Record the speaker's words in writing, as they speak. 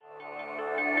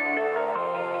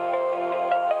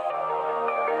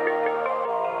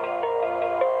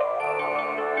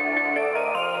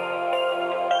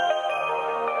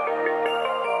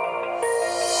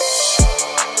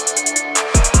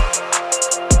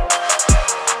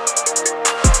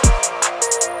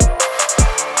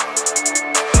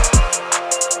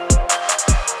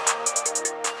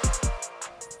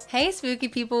Hey, spooky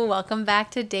people. Welcome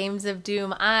back to Dames of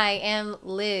Doom. I am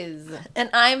Liz. And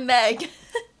I'm Meg.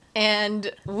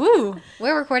 And, woo,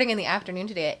 we're recording in the afternoon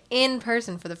today in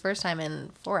person for the first time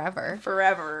in forever.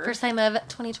 First time of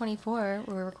 2024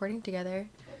 we're recording together.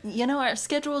 You know, our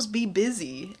schedules be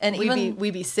busy. And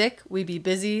we be sick. We be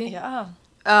busy. Yeah.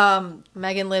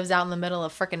 Megan lives out in the middle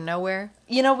of frickin' nowhere.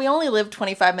 You know, we only live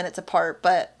 25 minutes apart,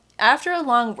 but after a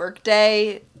long work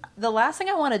day, the last thing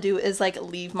I want to do is, like,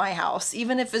 leave my house,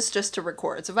 even if it's just to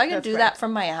record. So if I can do that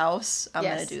from my house, I'm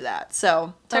going to do that.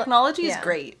 So technology is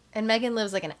great. And Megan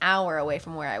lives, like, an hour away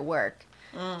from where I work.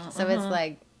 So it's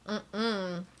like,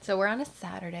 So we're on a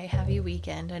Saturday. Happy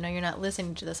weekend. I know you're not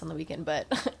listening to this on the weekend,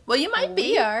 but... Well, you might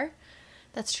be. We are.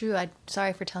 That's true.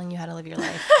 Sorry for telling you how to live your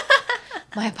life.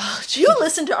 My apologies. You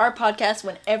listen to our podcast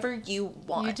whenever you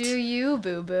want. You do you,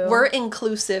 boo-boo. We're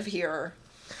inclusive here.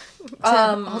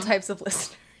 All types of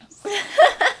listeners.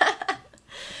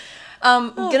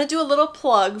 Gonna do a little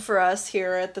plug for us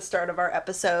here at the start of our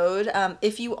episode.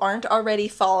 If you aren't already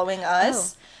following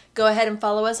us, go ahead and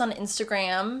follow us on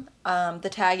Instagram. The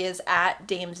tag is at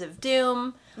Dames of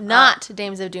Doom. Not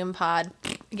Dames of Doom Pod.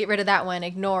 Get rid of that one.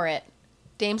 Ignore it.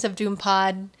 Dames of Doom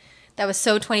Pod. That was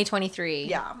so 2023.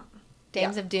 Yeah.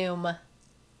 Dames of Doom.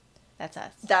 That's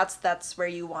us. That's where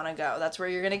you want to go. That's where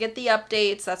you're gonna get the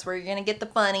updates. That's where you're gonna get the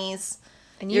funnies.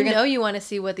 And you know you want to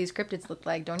see what these cryptids look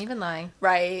like. Don't even lie.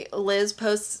 Right. Liz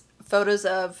posts photos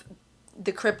of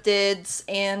the cryptids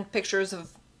and pictures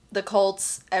of the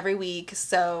cults every week.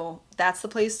 So that's the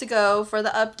place to go for the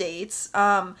updates.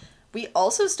 We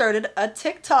also started a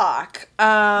TikTok.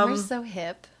 We're so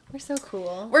hip. We're so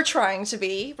cool. We're trying to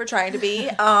be.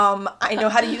 I know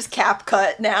how to use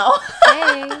CapCut now.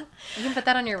 Hey. You can put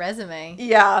that on your resume.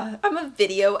 Yeah. I'm a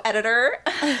video editor.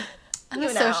 I'm a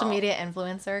social media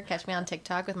influencer. Catch me on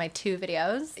TikTok with my 2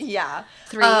 videos. Yeah.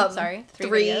 3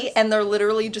 videos. And they're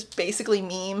literally just basically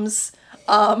memes.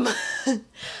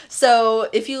 So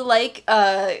if you like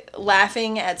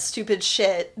laughing at stupid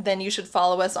shit, then you should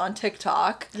follow us on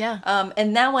TikTok. Yeah.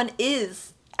 And that one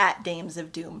is at Dames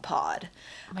of Doom Pod.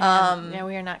 Yeah,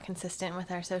 we are not consistent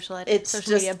with our social media.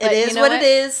 But it is what it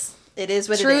is. It is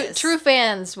what it is. True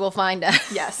fans will find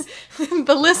us. Yes.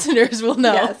 The listeners will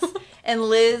know. Yes. And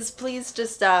Liz, please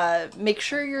just make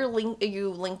sure you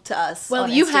link to us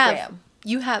on Instagram.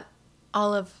 You have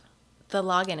all of the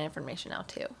login information now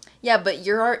too. Yeah, but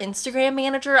you're our Instagram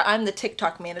manager. I'm the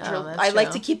TikTok manager. Oh, I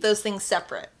like to keep those things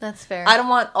separate. That's fair. I don't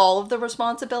want all of the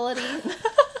responsibility.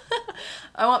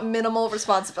 I want minimal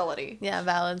responsibility. Yeah,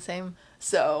 valid. Same.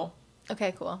 So.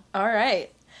 Okay, cool. All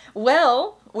right.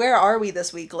 Well, where are we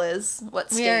this week, Liz?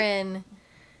 What state? We are in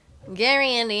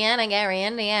Gary,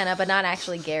 Indiana, but not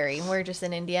actually Gary. We're just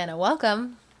in Indiana.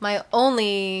 Welcome. My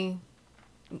only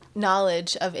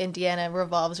knowledge of Indiana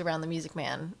revolves around the Music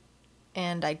Man,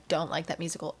 and I don't like that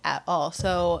musical at all.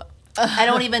 So I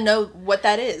don't even know what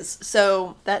that is.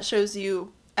 So that shows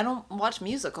you I don't watch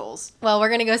musicals. Well, we're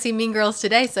gonna go see Mean Girls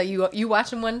today, so you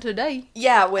watching one today?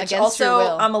 Yeah, which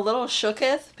also I'm a little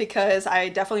shooketh because I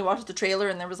definitely watched the trailer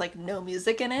and there was like no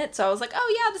music in it, so I was like,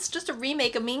 oh yeah, this is just a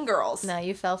remake of Mean Girls. No,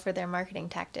 you fell for their marketing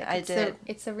tactic. I did.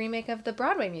 It's a remake of the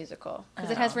Broadway musical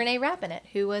because it has Renee Rapp in it,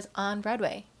 who was on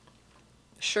Broadway.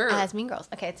 Sure. As Mean Girls.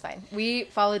 Okay, it's fine. We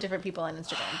follow different people on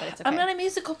Instagram, but it's okay. I'm not a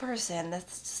musical person.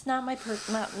 That's just not my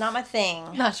not my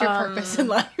thing. Not your purpose in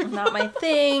life. Not my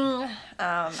thing.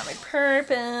 Not my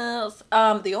purpose.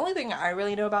 The only thing I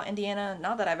really know about Indiana,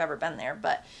 not that I've ever been there,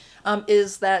 but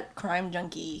is that Crime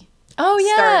Junkie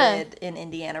started in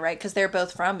Indiana, right? Because they're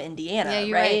both from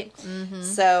Indiana, right? Mm-hmm.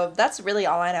 So that's really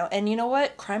all I know. And you know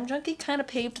what? Crime Junkie kind of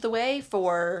paved the way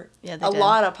for a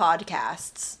lot of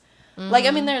podcasts. Mm-hmm. Like,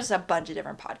 I mean, there's a bunch of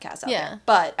different podcasts out there.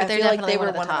 But I feel like they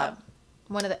were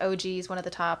one of the OGs, one of the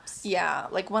tops. Yeah,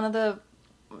 like one of the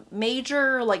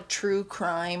major, like, true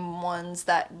crime ones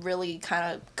that really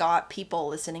kind of got people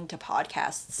listening to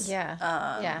podcasts.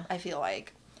 Yeah. I feel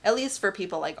like. At least for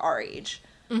people, like, our age.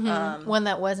 Mm-hmm. One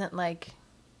that wasn't, like,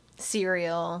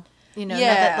 serial, not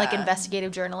that, like,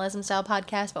 investigative journalism style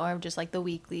podcast, but more just, like, the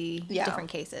weekly different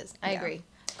cases. I agree.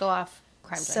 Go off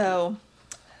Crime Junkie. So...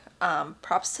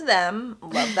 props to them.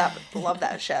 Love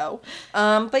that show.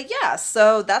 But yeah,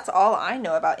 so that's all I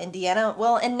know about Indiana.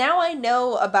 Well, and now I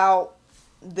know about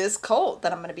this cult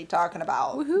that I'm going to be talking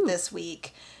about this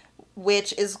week,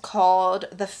 which is called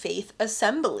the Faith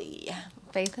Assembly.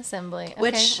 Faith Assembly. Okay,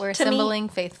 which we're assembling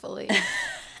faithfully.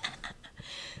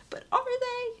 But are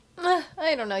they?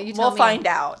 I don't know. You tell me. We'll find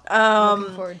out.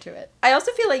 Looking forward to it. I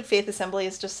also feel like Faith Assembly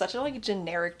is just such a like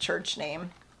generic church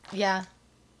name. Yeah.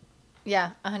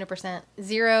 Yeah, 100%.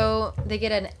 0, they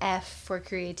get an F for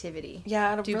creativity.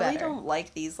 Yeah, I really don't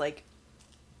like these, like,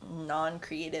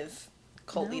 non-creative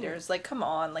cult leaders. Like, come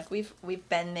on. Like, we've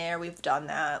been there. We've done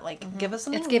that. Like, give us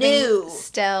something it's giving new.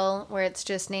 Stell, where it's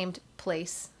just named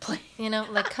place. You know,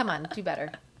 like, come on, do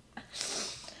better.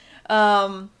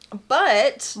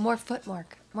 But more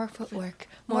footwork, more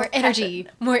energy,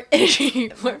 more energy,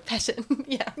 more passion.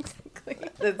 Yeah,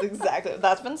 exactly.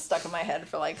 That's been stuck in my head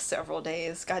for like several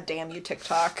days. God damn you,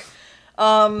 TikTok.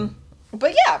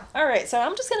 But yeah, all right. So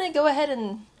I'm just gonna go ahead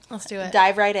and let's do it.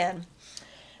 Dive right in.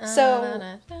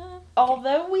 So,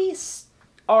 although we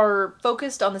are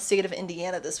focused on the state of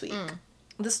Indiana this week,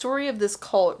 the story of this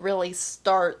cult really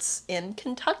starts in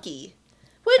Kentucky.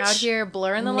 Which, out here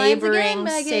blurring the lines again,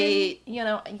 Megan. State, you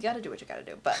know, you gotta do what you gotta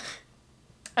do. But,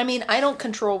 I mean, I don't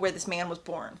control where this man was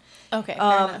born. Okay,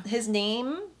 fair enough. His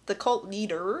name, the cult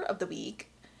leader of the week,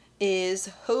 is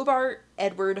Hobart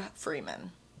Edward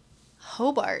Freeman.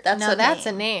 Hobart? That's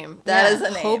a name. That is a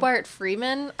name. Hobart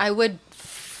Freeman? I would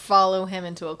follow him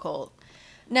into a cult.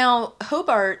 Now,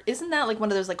 Hobart, isn't that like one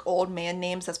of those like old man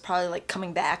names that's probably like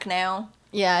coming back now?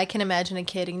 Yeah, I can imagine a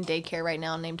kid in daycare right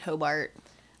now named Hobart.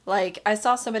 Like, I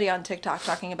saw somebody on TikTok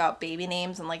talking about baby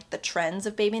names and, like, the trends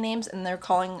of baby names, and they're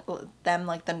calling them,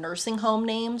 like, the nursing home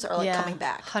names are, like, coming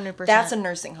back. 100%. That's a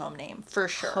nursing home name, for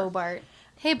sure. Hobart.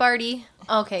 Hey, Barty.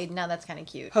 Okay, now that's kind of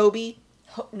cute. Hobie.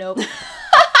 Nope.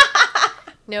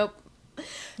 Nope.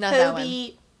 Not Hobie. that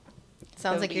one.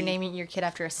 Sounds like you're naming your kid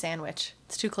after a sandwich.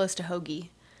 It's too close to hoagie.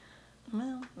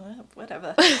 Well,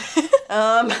 whatever.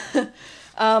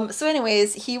 So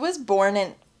anyways, he was born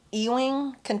in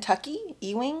Ewing, Kentucky?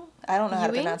 Ewing? I don't know how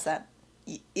to pronounce that.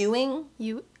 Ewing?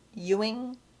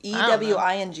 Ewing?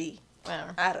 E-W-I-N-G.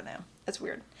 I don't know. That's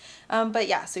weird. But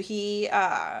yeah, so he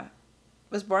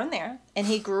was born there, and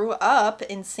he grew up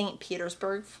in St.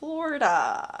 Petersburg,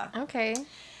 Florida. Okay.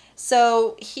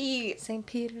 So he St.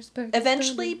 Petersburg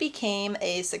eventually became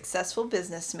a successful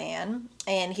businessman,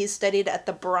 and he studied at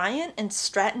the Bryant and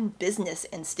Stratton Business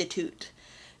Institute,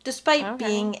 despite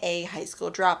being a high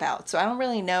school dropout. So I don't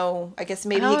really know. I guess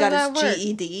maybe he got his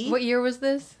GED. What year was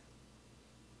this?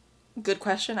 Good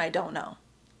question. I don't know.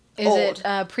 Is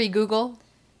it pre-Google?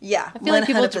 Yeah. I feel like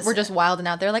people were just wilding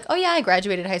out. They're like, oh yeah, I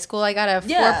graduated high school. I got a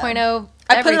 4.0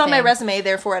 I put it on my resume,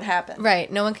 therefore it happened.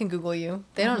 Right. No one can Google you.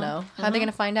 They don't know. How are they going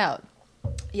to find out?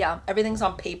 Yeah. Everything's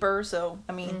on paper. So,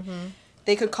 I mean,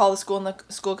 they could call the school and the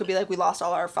school could be like, we lost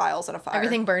all our files in a fire.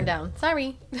 Everything burned down.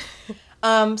 Sorry.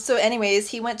 So anyways,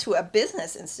 he went to a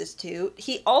business institute.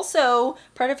 He also,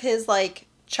 part of his like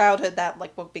childhood that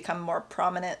like will become more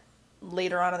prominent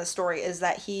later on in the story is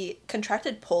that he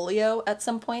contracted polio at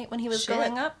some point when he was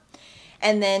growing up.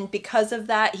 And then because of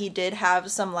that, he did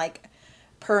have some like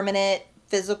permanent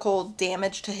physical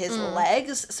damage to his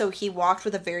legs. So he walked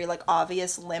with a very like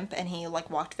obvious limp, and he like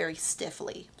walked very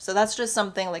stiffly. So that's just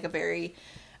something like a very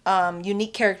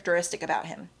unique characteristic about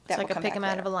him. It's like a pick him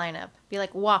out of a lineup. Be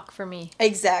like, walk for me.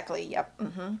 Exactly. Yep.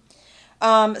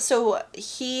 So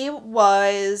he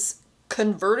was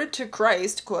converted to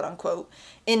Christ, quote unquote,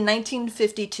 in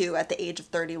 1952 at the age of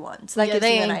 31. So that gives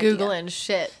they you an ain't idea. Googling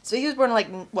shit. So he was born in like,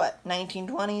 what,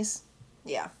 1920s?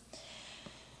 Yeah.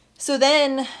 So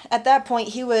then, at that point,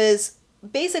 he was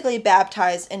basically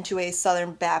baptized into a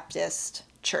Southern Baptist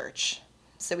church.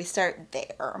 So we start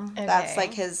there. Okay. That's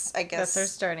like his, I guess... That's our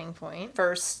starting point.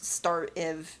 First start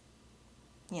of,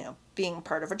 being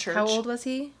part of a church. How old was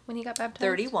he when he got baptized?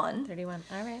 31. 31,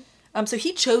 all right. So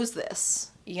he chose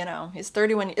this, He's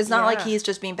 31. It's not like he's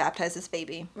just being baptized as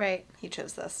baby. Right. He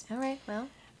chose this. All right, well.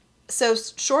 So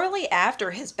shortly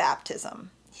after his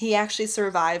baptism, he actually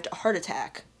survived a heart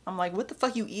attack. I'm like, what the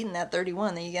fuck you eating at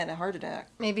 31 that you get a heart attack?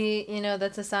 Maybe,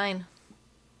 that's a sign.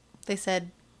 They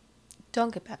said,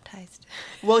 don't get baptized.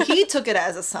 Well, he took it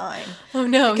as a sign. Oh,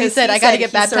 no. He said, I got to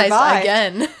get baptized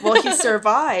again. Well, he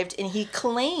survived, and he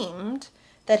claimed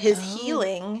that his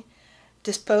healing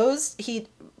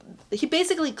he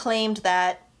basically claimed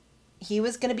that he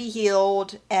was going to be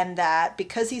healed, and that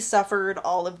because he suffered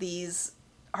all of these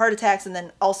heart attacks, and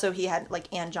then also he had,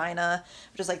 like, angina,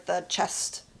 which is, like, the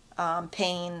chest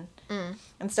pain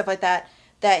and stuff like that,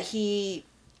 that he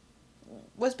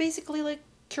was basically, like,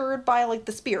 cured by, like,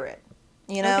 the spirit,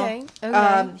 Okay.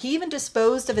 He even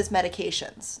disposed of his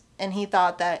medications, and he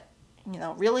thought that,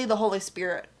 really the Holy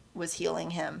Spirit was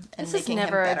healing him and making him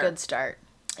better. This is never a good start.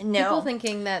 No. People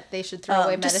thinking that they should throw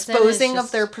away medicine. Disposing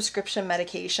of their prescription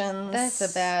medications. That's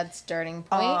a bad starting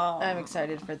point. I'm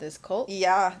excited for this cult.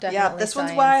 Yeah. Definitely yeah, this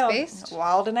one's wild. Based.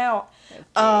 Wild and out.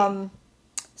 Okay.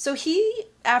 So he,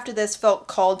 after this, felt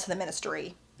called to the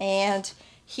ministry. And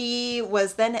he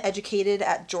was then educated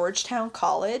at Georgetown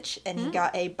College. And he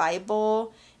got a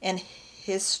Bible and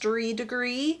history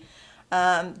degree.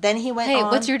 Then he went on... Hey,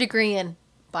 what's your degree in?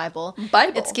 Bible.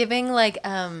 Bible. It's giving like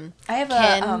I have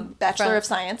a Bachelor of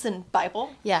Science in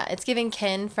Bible. Yeah, it's giving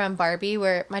Ken from Barbie,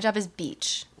 where my job is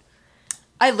beach.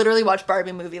 I literally watched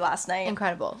Barbie movie last night.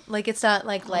 Incredible. Like, it's not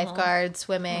like lifeguard,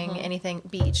 swimming, anything.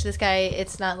 Beach. This guy,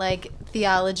 it's not like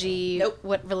theology, nope.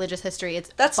 What religious history. It's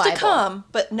That's Bible. to come,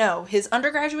 but no, his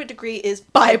undergraduate degree is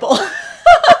Bible.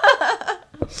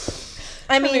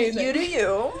 I mean, amazing. You do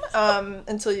you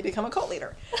until you become a cult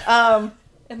leader. And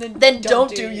then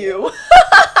don't do you.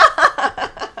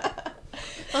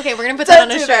 Okay, we're gonna put that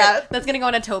on a shirt. That's gonna go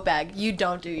in a tote bag. You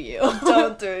don't do you.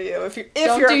 Don't do you. If you're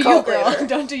a cult leader.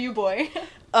 Don't do you, boy.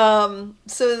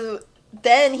 So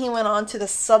then he went on to the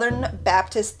Southern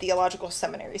Baptist Theological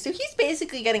Seminary. So he's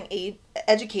basically getting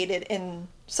educated in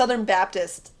Southern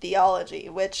Baptist theology,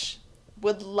 which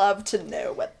would love to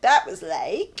know what that was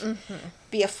like. Mm-hmm.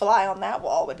 Be a fly on that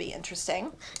wall would be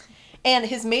interesting. And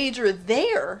his major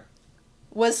there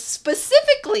was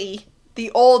specifically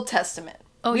the Old Testament.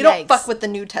 Oh, we don't fuck with the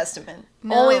New Testament.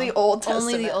 No, only the Old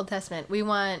Testament. Only the Old Testament. We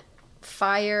want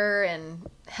fire and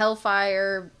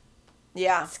hellfire.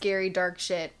 Yeah. Scary, dark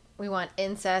shit. We want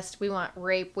incest. We want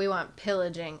rape. We want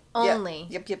pillaging. Only.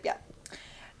 Yep.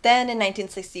 Then in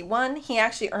 1961, he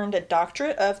actually earned a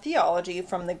doctorate of theology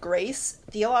from the Grace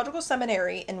Theological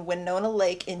Seminary in Winona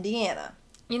Lake, Indiana.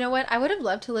 You know what? I would have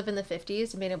loved to live in the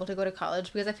 50s and been able to go to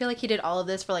college, because I feel like he did all of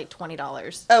this for like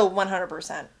 $20. Oh,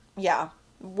 100%. Yeah.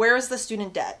 Where's the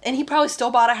student debt? And he probably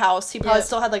still bought a house. He probably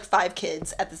still had like 5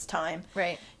 kids at this time.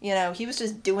 Right. You know, he was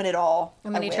just doing it all.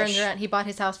 And then he turns around, he bought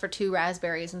his house for 2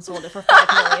 raspberries and sold it for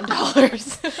 $5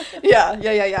 million.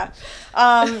 Yeah.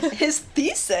 His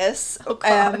thesis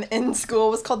in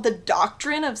school was called The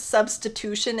Doctrine of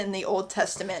Substitution in the Old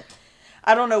Testament.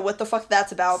 I don't know what the fuck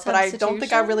that's about, but I don't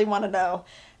think I really want to know.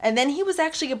 And then he was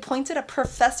actually appointed a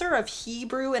professor of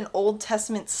Hebrew and Old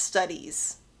Testament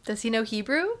studies. Does he know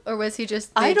Hebrew, or was he just?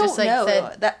 I don't know.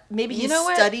 Said, that maybe he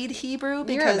studied Hebrew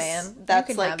because you're a man. That's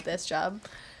you can have this job.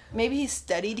 Maybe he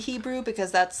studied Hebrew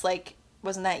because that's like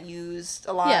wasn't that used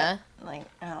a lot? Yeah. Like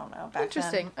I don't know. Back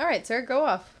Interesting. Then. All right, sir, go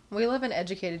off. We love an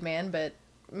educated man, but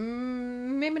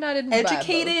maybe not in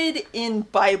educated in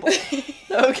Bible.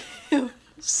 Okay.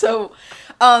 So,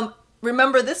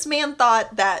 remember, this man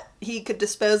thought that he could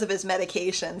dispose of his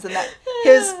medications and that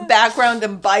his background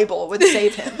in Bible would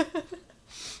save him.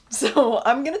 So,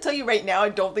 I'm going to tell you right now, I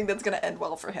don't think that's going to end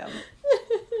well for him.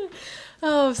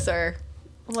 Oh, sir.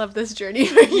 Love this journey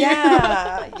for you.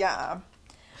 Yeah.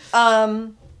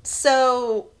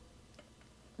 So,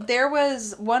 there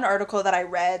was one article that I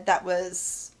read that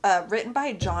was written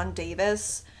by John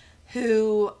Davis,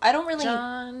 who I don't really...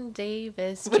 John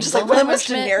Davis. Which is like one of the most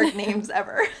generic names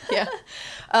ever. Yeah.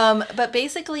 But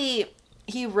basically,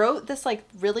 he wrote this like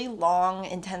really long,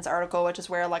 intense article, which is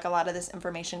where like a lot of this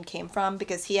information came from,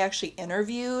 because he actually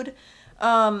interviewed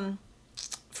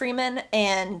Freeman,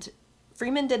 and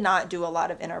Freeman did not do a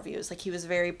lot of interviews. Like, he was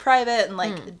very private and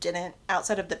like didn't,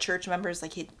 outside of the church members,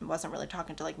 like he wasn't really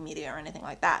talking to like media or anything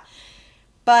like that.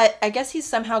 But I guess he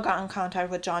somehow got in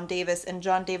contact with John Davis, and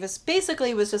John Davis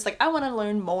basically was just like, I want to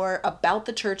learn more about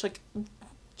the church, like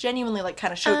genuinely like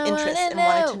kind of showed interest and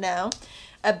wanted to know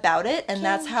about it, and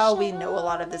that's how we know a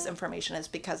lot of this information is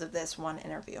because of this one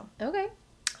interview. Okay.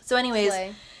 So anyways,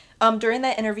 during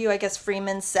that interview, I guess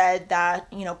Freeman said that,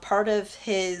 you know, part of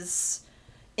his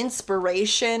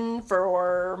inspiration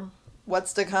for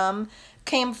what's to come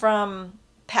came from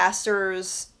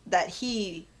pastors that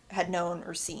he had known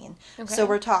or seen. Okay. So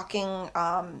we're talking,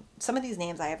 some of these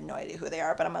names I have no idea who they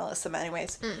are, but I'm going to list them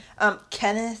anyways.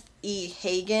 Kenneth E.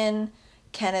 Hagin,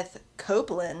 Kenneth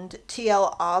Copeland,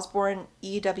 T.L. Osborne,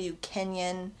 E.W.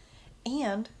 Kenyon,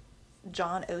 and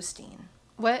John Osteen.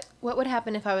 What would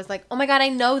happen if I was like, oh my god, I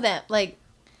know them? Like,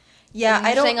 yeah,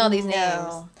 I don't saying all these know.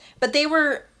 Names. But they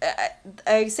were,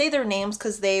 I say their names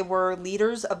because they were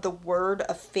leaders of the Word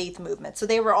of Faith movement. So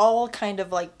they were all kind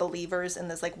of like believers in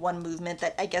this like one movement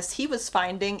that I guess he was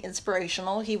finding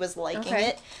inspirational. He was liking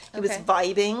it. He was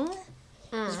vibing.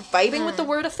 He was vibing with the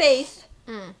Word of Faith.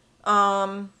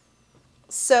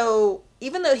 So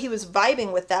even though he was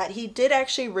vibing with that, he did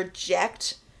actually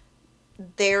reject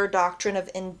their doctrine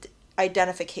of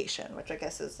identification, which I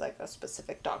guess is like a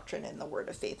specific doctrine in the Word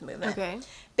of Faith movement. Okay.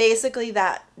 Basically,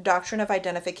 that doctrine of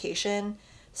identification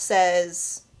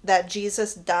says that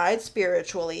Jesus died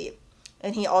spiritually,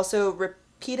 and he also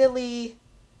repeatedly...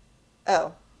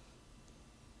 Oh.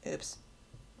 Oops.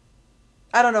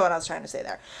 I don't know what I was trying to say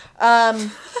there.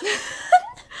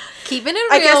 Keeping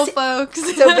it real, folks.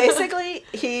 So basically,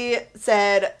 he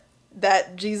said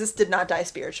that Jesus did not die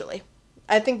spiritually.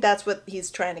 I think that's what he's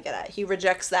trying to get at. He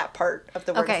rejects that part of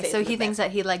the Word of Faith. Okay, so he thinks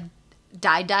that he, like,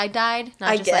 died, not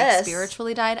I just guess. like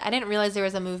spiritually died. I didn't realize there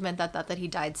was a movement that thought that he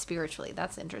died spiritually.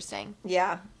 That's interesting.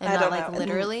 Yeah. And I not don't like know.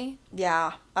 literally.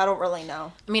 Yeah. I don't really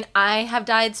know. I mean, I have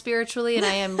died spiritually and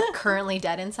I am currently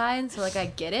dead inside, so like I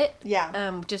get it.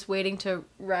 Yeah. Just waiting to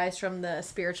rise from the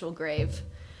spiritual grave.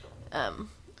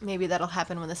 Maybe that'll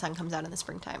happen when the sun comes out in the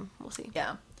springtime. We'll see.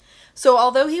 Yeah. So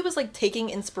although he was like taking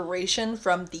inspiration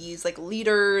from these like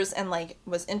leaders and like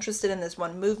was interested in this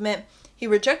one movement, he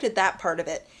rejected that part of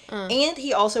it. And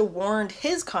he also warned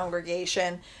his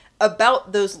congregation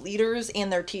about those leaders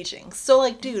and their teachings. So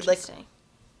like, dude, like,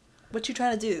 what you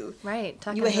trying to do? Right.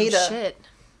 You a hater. Shit.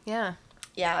 Yeah.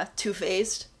 Yeah.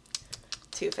 Two-faced.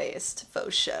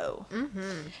 Faux show.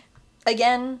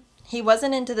 Again, he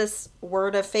wasn't into this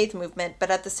word of faith movement,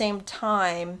 but at the same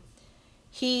time,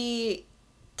 he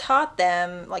taught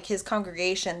them, like his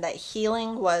congregation, that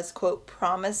healing was, quote,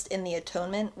 promised in the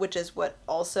atonement, which is what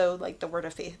also like the word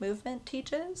of faith movement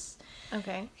teaches.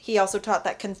 Okay. He also taught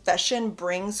that confession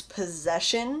brings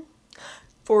possession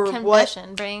for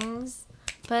Confession brings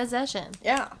possession.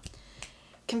 Yeah.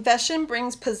 Confession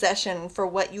brings possession, for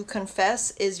what you confess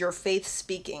is your faith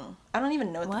speaking. I don't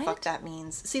even know what the fuck that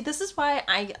means. See, this is why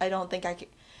I don't think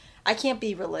I can't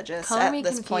be religious at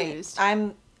this confused.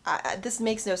 Point. This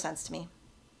makes no sense to me.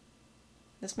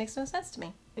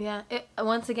 Yeah.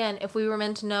 Once again, if we were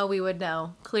meant to know, we would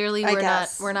know. Clearly,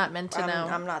 we're not meant to know.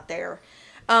 I'm not there.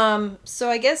 So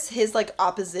I guess his like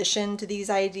opposition to these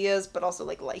ideas, but also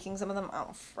like liking some of them, I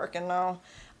don't freaking know.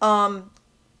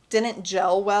 Didn't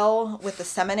gel well with the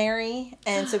seminary,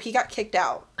 and so he got kicked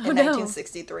out in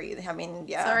 1963. I mean,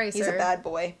 yeah, sorry, he's sir. A bad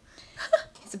boy.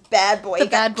 He's a bad boy. The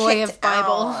bad boy of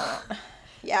Bible.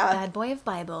 Yeah. Bad boy of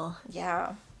Bible.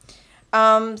 Yeah.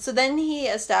 So then he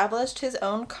established his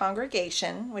own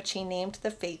congregation, which he named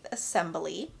the Faith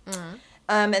Assembly.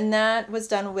 And that was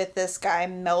done with this guy,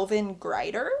 Melvin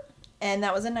Grider, and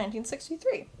that was in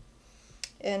 1963.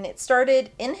 And it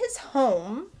started in his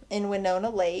home in Winona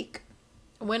Lake.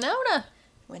 Winona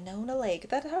Lake.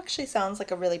 That actually sounds like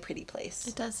a really pretty place.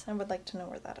 It does. I would like to know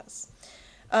where that is.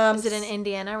 Is it in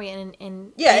Indiana? Are we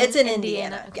in yeah, it's in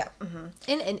Indiana. Okay.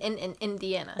 Yeah. In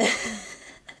Indiana.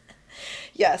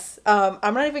 Yes.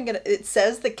 I'm not even gonna. It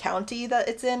says the county that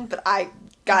it's in, but I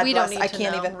can't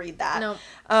even read that.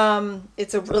 No.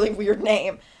 It's a really weird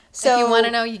name. So if you want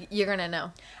to know, you're gonna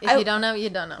know. If you don't know,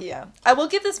 you don't know. Yeah. I will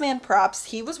give this man props.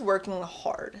 He was working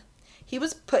hard. He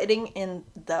was putting in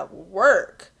the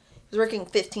work. He was working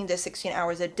 15 to 16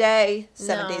 hours a day,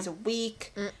 7 days a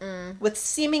week, with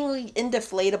seemingly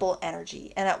indeflatable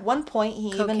energy. And at one point,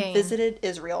 he even visited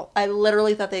Israel. I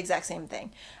literally thought the exact same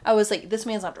thing. I was like, this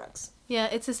man's on drugs. Yeah,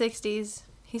 it's the 60s.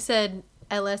 He said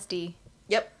LSD.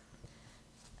 Yep.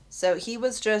 So he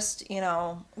was just,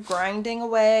 grinding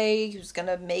away. He was going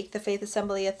to make the Faith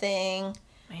Assembly a thing.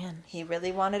 Man. He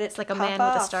really wanted it It's like to a pop man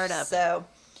off. with a startup.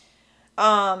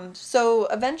 So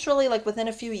eventually, like within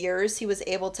a few years, he was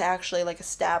able to actually like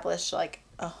establish like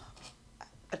a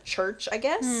church, I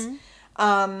guess, in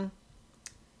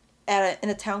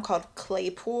a town called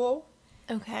Claypool.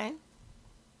 Okay.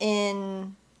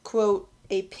 In, quote,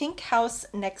 a pink house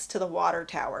next to the water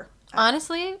tower.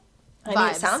 Honestly, I mean,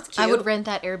 it sounds cute. I would rent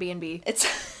that Airbnb.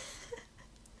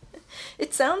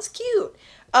 It sounds cute.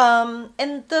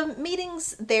 And the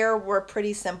meetings there were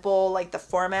pretty simple, like the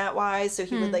format wise. So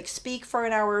he would like speak for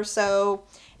an hour or so,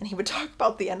 and he would talk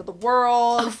about the end of the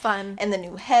world. Oh, fun. And the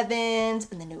new heavens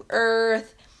and the new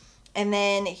earth. And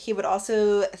then he would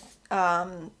also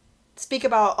speak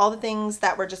about all the things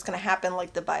that were just going to happen,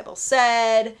 like the Bible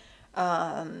said.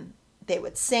 They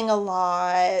would sing a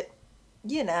lot,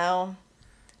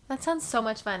 That sounds so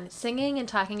much fun. Singing and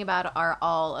talking about our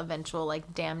all eventual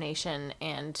like damnation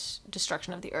and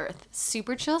destruction of the earth.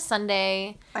 Super chill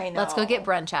Sunday. I know. Let's go get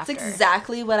brunch after. It's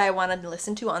exactly what I wanted to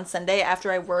listen to on Sunday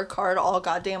after I work hard all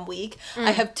goddamn week.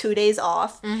 I have 2 days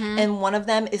off, and one of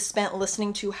them is spent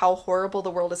listening to how horrible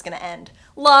the world is going to end.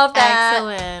 Love that.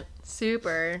 Excellent.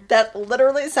 Super. That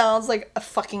literally sounds like a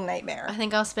fucking nightmare. I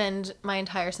think I'll spend my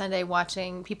entire Sunday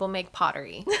watching people make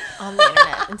pottery on the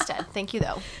internet instead. Thank you,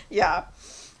 though. Yeah.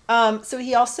 So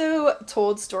he also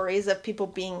told stories of people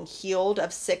being healed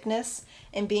of sickness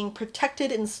and being protected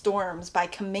in storms by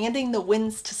commanding the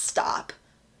winds to stop.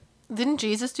 Didn't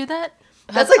Jesus do that?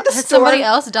 That's like the has storm. Somebody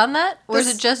else done that? Or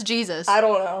is it just Jesus? I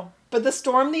don't know. But the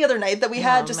storm the other night that we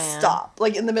had just stopped.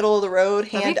 Like in the middle of the road,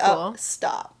 hand up,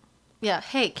 stop. Yeah.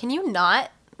 Hey, can you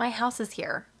not? My house is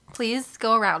here. Please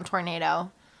go around,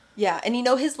 tornado. Yeah. And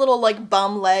his little like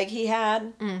bum leg he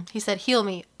had? He said, heal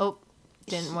me. Oh,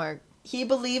 didn't work. He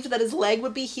believed that his leg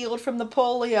would be healed from the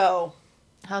polio.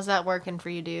 How's that working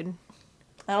for you, dude?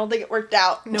 I don't think it worked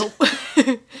out. Nope.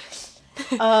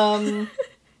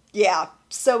 Yeah.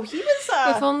 So he was...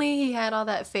 If only he had all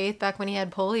that faith back when he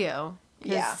had polio.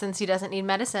 Because since he doesn't need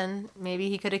medicine, maybe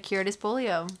he could have cured his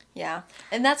polio. Yeah.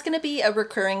 And that's going to be a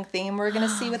recurring theme we're going to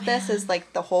see with this is,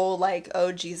 like, the whole, like,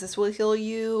 oh, Jesus will heal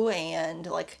you, and,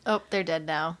 like... Oh, they're dead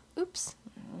now. Oops.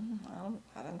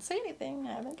 I didn't say anything.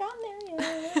 I haven't gotten there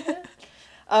yet.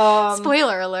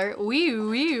 Spoiler alert.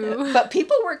 Wee. But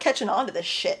people were catching on to this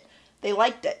shit. They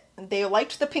liked it. They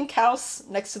liked the pink house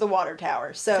next to the water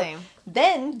tower. So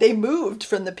then they moved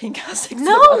from the pink house next to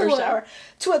the water tower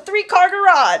to a 3-car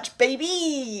garage,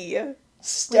 baby.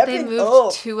 They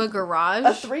moved to a garage?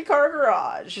 A 3-car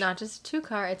garage. Not just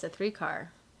 2-car, it's a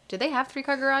 3-car. Did they have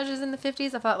 3-car garages in the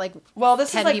 50s? I thought like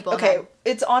this 10 is like, people okay,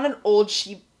 it's on an old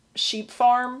sheep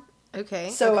farm.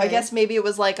 Okay. So I guess maybe it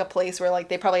was like a place where like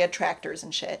they probably had tractors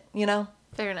and shit, you know?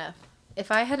 Fair enough. If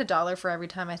I had $1 for every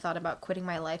time I thought about quitting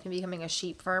my life and becoming a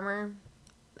sheep farmer,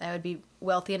 I would be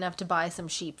wealthy enough to buy some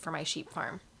sheep for my sheep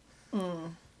farm.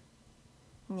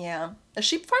 Yeah. A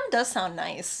sheep farm does sound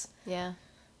nice. Yeah.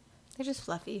 They're just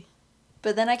fluffy.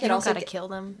 But then I could also kill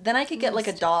them. Then I could get like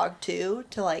a dog too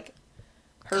to like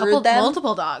herd them.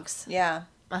 Multiple dogs. Yeah.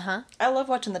 Uh-huh. I love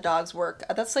watching the dogs work.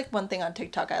 That's like one thing on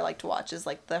TikTok I like to watch is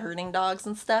like the herding dogs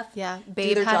and stuff. Yeah.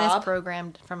 Babe had us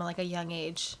programmed from like a young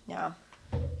age. Yeah.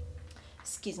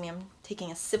 Excuse me, I'm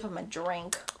taking a sip of my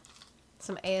drink.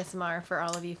 Some ASMR for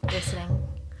all of you listening.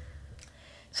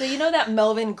 So you know that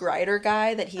Melvin Greider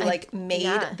guy that he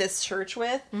made this church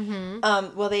with?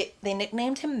 Mm-hmm. Well, they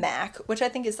nicknamed him Mac, which I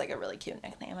think is like a really cute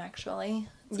nickname, actually.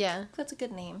 That's a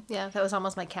good name. Yeah, that was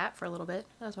almost my cat for a little bit.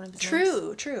 That was one of his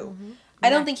names. True. Mm-hmm. I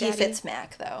don't think he fits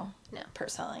Mac, though. No.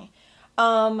 Personally.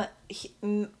 Melvin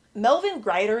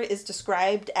Greider is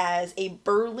described as a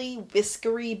burly,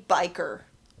 whiskery biker.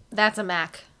 That's a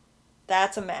Mac.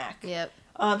 That's a Mac. Yep.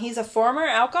 He's a former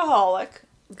alcoholic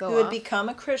who had off. become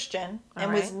a Christian and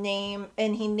All was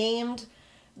he named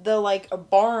the like a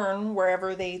barn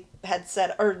wherever they had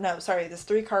set this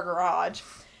 3-car garage,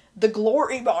 the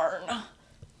Glory Barn.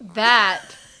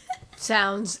 That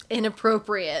sounds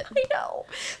inappropriate. I know.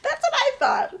 That's what I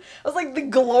thought. I was like, the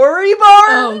Glory Barn?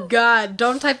 Oh God!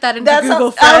 Don't type that into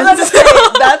Google, friends. I was about to say,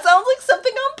 that sounds like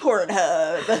something on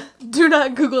Pornhub. Do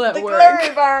not Google that word. The Glory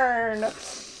Barn.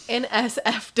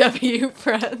 NSFW,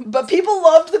 friends. But people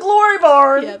loved the Glory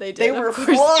Barn. Yeah, they did. They were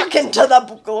flocking to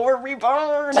the Glory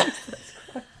Barn.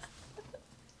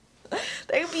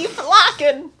 They'd be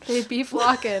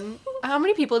flocking. How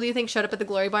many people do you think showed up at the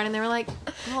Glory Barn and they were like,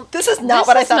 well, this is not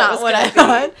what I thought it was going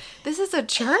to be. This is a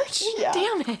church? Yeah.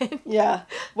 Damn it. Yeah.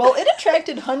 Well, it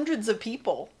attracted hundreds of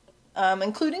people,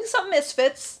 including some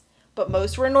misfits, but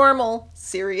most were normal,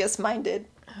 serious-minded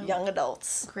young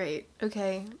adults. Great.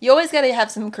 Okay. You always got to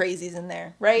have some crazies in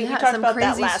there, right? Yeah, we talked about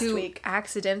that last week.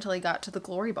 Accidentally got to the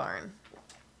Glory Barn.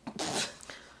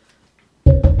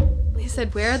 He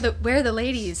said, where are the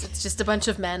ladies? It's just a bunch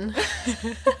of men.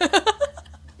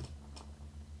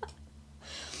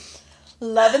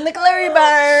 Loving the Glory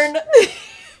Barn.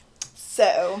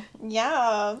 So,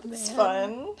 yeah, it's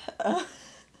fun.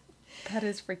 That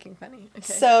is freaking funny. Okay.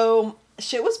 So,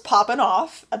 shit was popping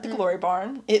off at the Glory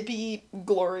Barn. It be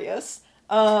glorious.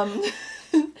 The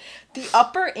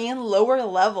upper and lower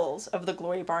levels of the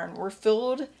Glory Barn were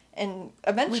filled and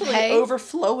eventually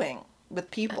overflowing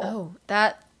with people. Oh,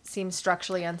 that seems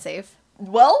structurally unsafe.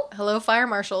 Well, hello, fire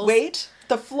marshals. Wait.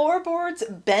 The floorboards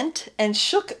bent and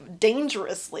shook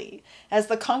dangerously as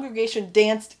the congregation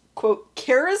danced, quote,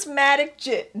 charismatic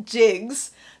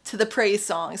jigs to the praise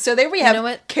song. So there we have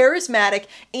charismatic,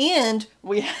 and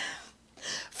we have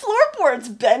floorboards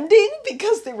bending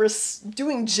because they were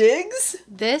doing jigs.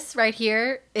 This right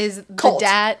here is cult. The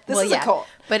dad. This is a cult.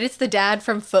 But it's the dad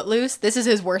from Footloose. This is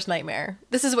his worst nightmare.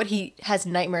 This is what he has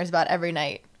nightmares about every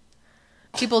night.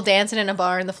 People dancing in a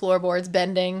bar and the floorboards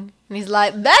bending. And he's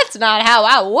like, that's not how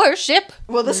I worship.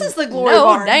 Well, this is the Glory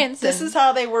Barn. Dancing. This is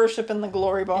how they worship in the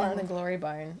Glory Barn. In the Glory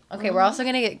Barn. Okay, we're also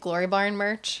going to get Glory Barn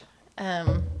merch.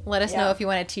 Let us know if you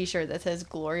want a t-shirt that says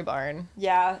Glory Barn.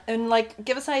 Yeah, and like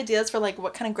give us ideas for like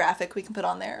what kind of graphic we can put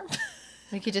on there.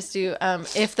 We could just do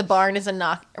if the barn is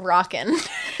a rockin'.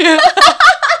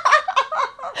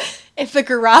 If the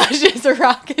garage is a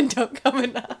rockin', don't come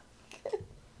and knock.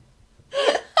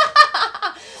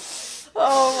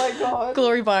 Oh my God.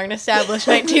 Glory Barn, established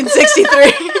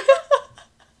 1963.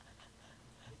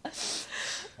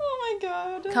 Oh my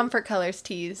God. Comfort Colors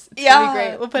tees. It's yeah. Gonna be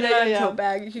great. We'll put it in a tote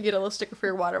bag. You can get a little sticker for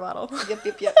your water bottle.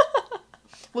 Yep.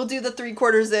 We'll do the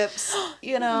 3/4 zips,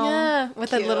 you know. Yeah, with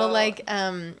cute. A little like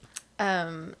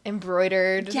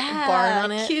embroidered barn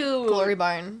on it. Cute. Glory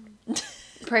Barn.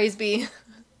 Praise be.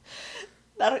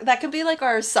 That could be like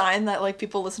our sign that like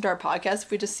people listen to our podcast.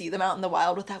 If we just see them out in the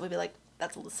wild with that, we'd be like,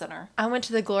 that's a listener. I went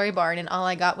to the Glory Barn and all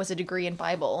I got was a degree in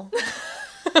Bible.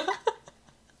 I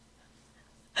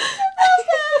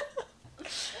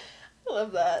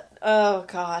love that. Oh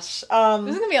gosh. This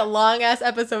is gonna be a long ass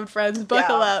episode, friends.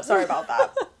 Buckle up. Sorry about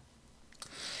that.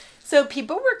 So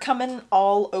people were coming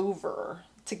all over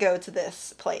to go to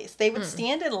this place. They would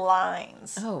stand in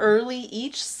lines early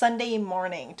each Sunday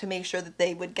morning to make sure that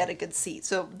they would get a good seat.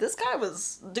 So this guy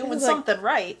was doing something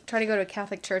right. Trying to go to a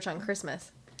Catholic church on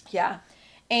Christmas. Yeah.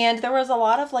 And there was a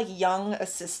lot of like young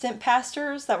assistant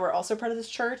pastors that were also part of this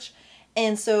church.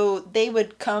 And so they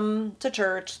would come to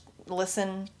church,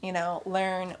 listen,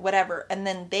 learn, whatever. And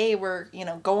then they were,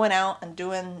 going out and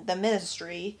doing the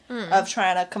ministry of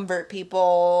trying to convert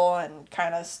people and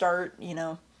kind of start,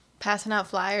 passing out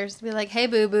flyers to be like, hey,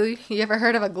 boo-boo, you ever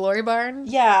heard of a Glory Barn?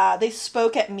 Yeah, they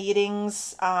spoke at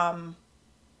meetings.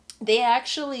 They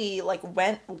actually,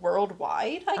 went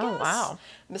worldwide, I guess. Oh, wow.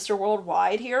 Mr.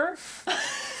 Worldwide here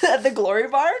at the Glory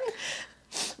Barn.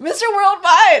 Mr.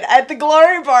 Worldwide at the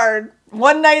Glory Barn.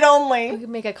 One night only. We could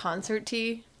make a concert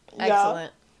tee. Yeah.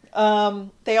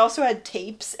 Excellent. They also had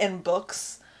tapes and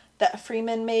books that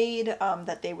Freeman made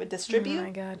that they would distribute. Oh, my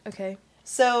God. Okay.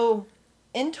 So,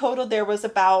 in total, there was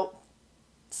about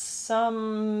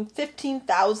some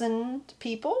 15,000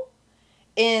 people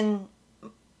in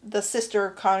the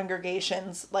sister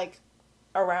congregations,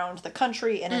 around the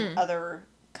country and in other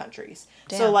countries.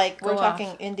 Damn, so, we're go talking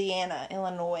off. Indiana,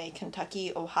 Illinois,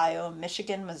 Kentucky, Ohio,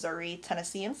 Michigan, Missouri,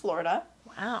 Tennessee, and Florida.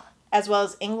 Wow. As well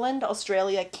as England,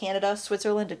 Australia, Canada,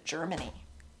 Switzerland, and Germany.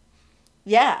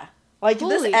 Yeah. Holy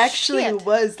this actually shit.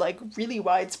 was, really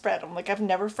widespread. I'm I've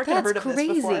never freaking heard of this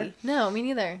before. No, me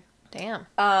neither. Damn.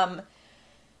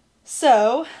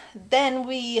 So, then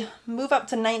we move up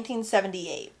to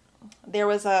 1978. There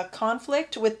was a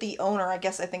conflict with the owner, I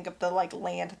think, of the,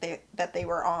 land that they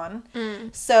were on.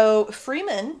 So,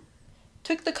 Freeman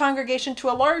took the congregation to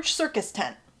a large circus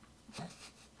tent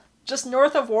just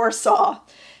north of Warsaw,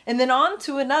 and then on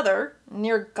to another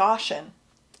near Goshen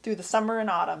through the summer and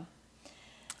autumn.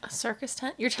 A circus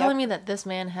tent? You're telling me that this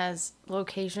man has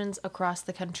locations across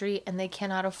the country and they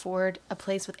cannot afford a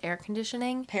place with air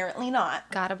conditioning? Apparently not.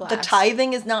 Gotta blast. The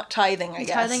tithing is not tithing, I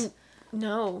guess. Tithing?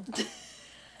 No.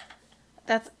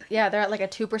 They're at a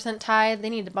 2% tithe. They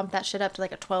need to bump that shit up to a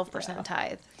 12%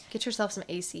 tithe. Get yourself some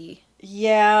AC.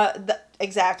 Yeah,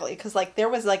 exactly. Because, there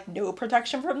was, no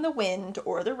protection from the wind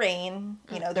or the rain.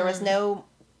 There was no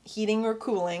heating or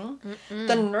cooling.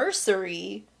 The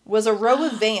nursery was a row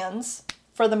of vans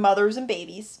for the mothers and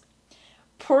babies.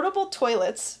 Portable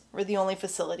toilets were the only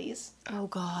facilities. Oh,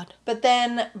 God. But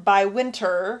then, by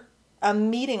winter, a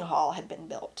meeting hall had been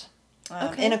built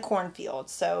in a cornfield.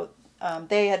 So,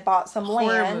 they had bought some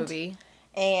land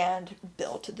and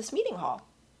built this meeting hall.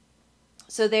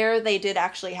 So there they did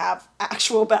actually have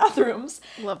actual bathrooms,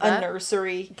 a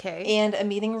nursery, and a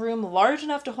meeting room large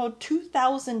enough to hold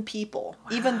 2,000 people,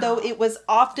 even though it was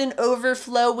often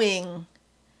overflowing.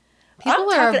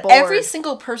 People are bored. Every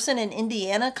single person in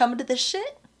Indiana coming to this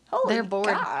shit? Holy They're bored.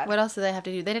 God. What else do they have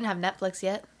to do? They didn't have Netflix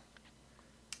yet.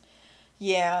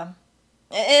 Yeah.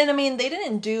 And I mean, they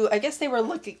didn't do, I guess they were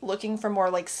looking for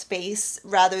more space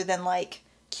rather than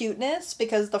cuteness,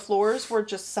 because the floors were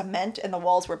just cement and the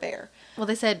walls were bare. Well,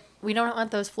 they said, we don't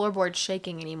want those floorboards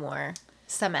shaking anymore.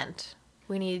 Cement.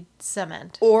 We need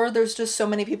cement. Or there's just so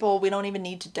many people, we don't even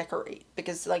need to decorate,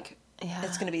 because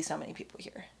it's going to be so many people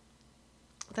here.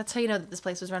 That's how you know that this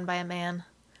place was run by a man.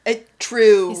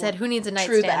 True. He said, who needs a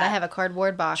nightstand? I have a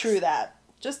cardboard box. True that.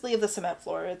 Just leave the cement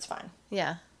floor. It's fine.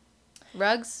 Yeah.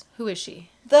 Rugs? Who is she?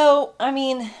 Though, I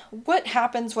mean, what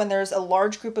happens when there's a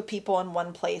large group of people in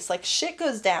one place? Shit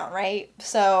goes down, right?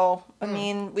 So, I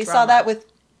mean, we saw that with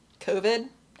COVID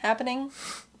happening.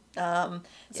 So,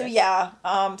 yeah,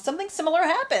 something similar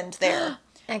happened there.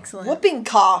 Excellent. Whooping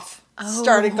cough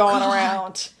started going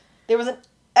around. There was an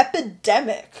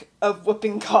epidemic of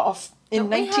whooping cough in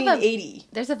 1980.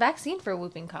 There's a vaccine for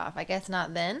whooping cough. I guess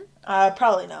not then.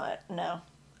 Probably not. No.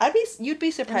 You'd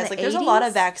be surprised. There's a lot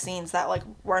of vaccines that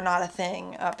were not a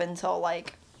thing up until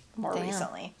more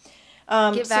recently.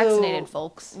 Get vaccinated,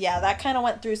 folks. Yeah, that kind of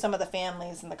went through some of the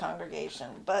families in the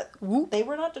congregation, but they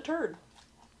were not deterred.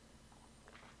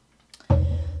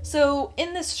 So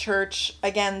in this church,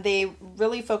 again, they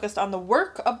really focused on the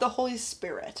work of the Holy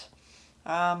Spirit,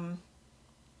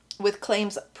 with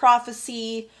claims of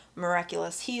prophecy,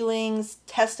 miraculous healings,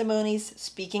 testimonies,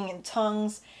 speaking in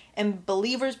tongues, and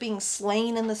believers being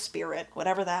slain in the Spirit,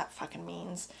 whatever that fucking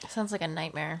means. Sounds like a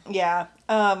nightmare. Yeah.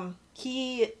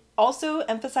 He also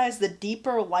emphasized the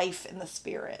deeper life in the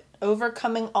Spirit,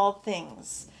 overcoming all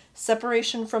things,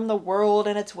 separation from the world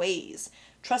and its ways,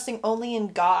 trusting only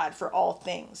in God for all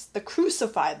things, the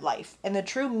crucified life, and the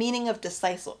true meaning of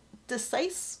discipleship?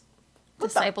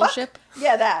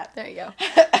 Yeah, that. There you go.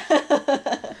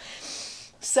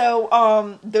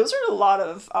 So, those are a lot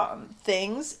of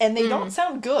things, and they don't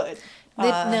sound good.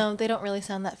 No, they don't really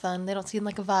sound that fun. They don't seem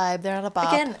like a vibe. They're not a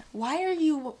bop. Again, why are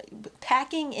you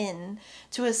packing in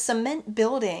to a cement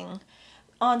building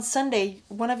on Sunday,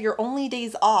 one of your only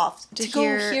days off, to go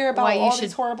hear about all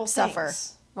these horrible suffer.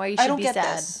 things? Why you should I don't be get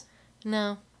sad. this.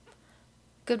 No.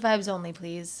 Good vibes only,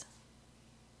 please.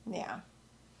 Yeah.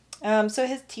 So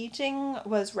his teaching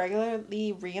was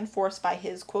regularly reinforced by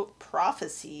his, quote,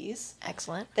 prophecies.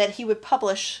 Excellent. That he would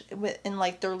publish in,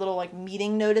 like, their little, like,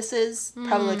 meeting notices.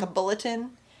 Probably, like, a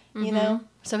bulletin, you know?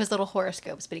 So his little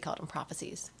horoscopes, but he called them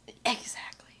prophecies.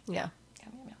 Exactly. Yeah.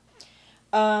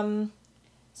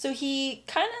 So he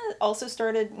kind of also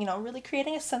started, really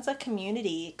creating a sense of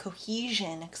community,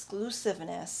 cohesion,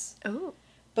 exclusiveness. Ooh.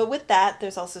 But with that,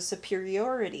 there's also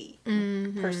superiority,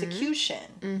 persecution,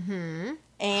 and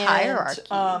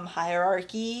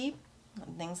hierarchy,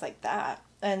 and things like that.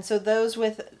 And so those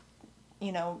with,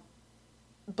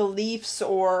 beliefs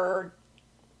or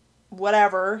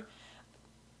whatever,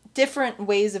 different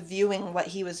ways of viewing what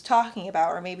he was talking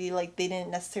about, or maybe like they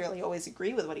didn't necessarily always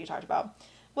agree with what he talked about,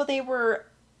 well, they were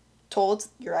told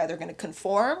you're either going to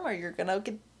conform or you're going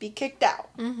to be kicked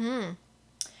out. Mm-hmm.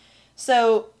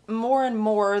 So more and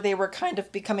more, they were kind of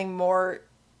becoming more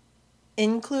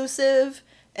inclusive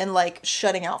and like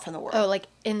shutting out from the world. Oh, like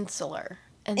insular.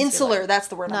 Insular, that's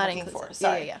the word Not I'm looking inclusive. for.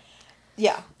 Sorry.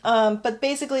 Yeah. But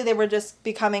basically, they were just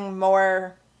becoming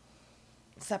more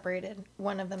separated,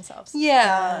 one of themselves.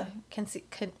 Yeah.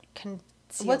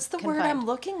 What's the word I'm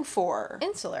looking for?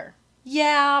 Insular.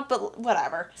 Yeah, but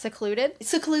whatever. Secluded,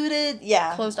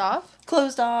 yeah. Closed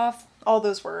off, all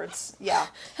those words. Yeah.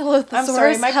 Hello, I'm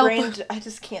sorry, my brain, I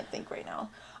just can't think right now.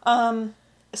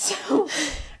 So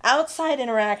outside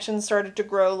interactions started to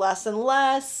grow less and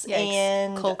less. Yikes.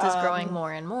 And cult is growing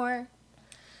more and more.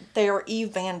 Their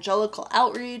evangelical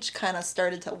outreach kind of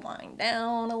started to wind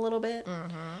down a little bit.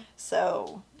 Mm-hmm.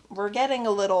 So we're getting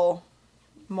a little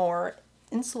more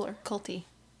insular. Culty.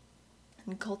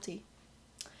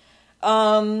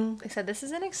 They said this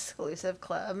is an exclusive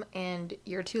club and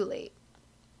you're too late.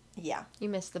 Yeah. You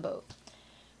missed the boat.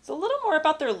 So a little more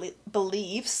about their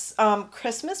beliefs.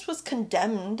 Christmas was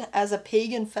condemned as a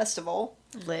pagan festival.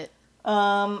 Lit.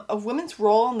 A woman's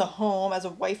role in the home as a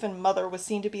wife and mother was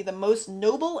seen to be the most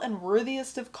noble and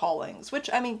worthiest of callings. Which,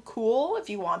 I mean, cool if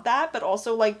you want that, but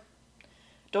also, like,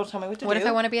 don't tell me what to do. What if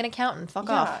I want to be an accountant? Fuck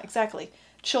off. Yeah, exactly.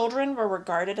 Children were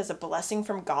regarded as a blessing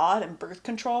from God, and birth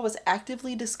control was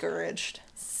actively discouraged.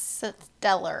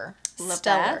 Stellar.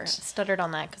 Stuttered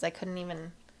on that because I couldn't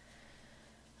even...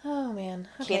 Oh, man.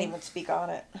 Okay. Can't even speak on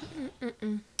it.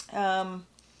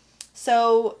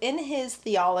 So, in his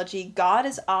theology, God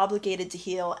is obligated to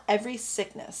heal every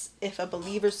sickness if a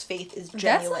believer's faith is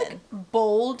genuine. That's, like,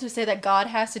 bold to say that God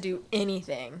has to do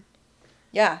anything.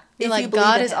 Yeah. If like,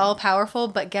 God is all-powerful,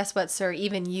 but guess what, sir?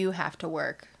 Even you have to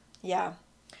work. Yeah.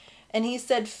 And he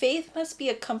said faith must be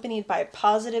accompanied by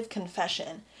positive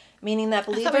confession, meaning that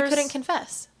believers... I thought we couldn't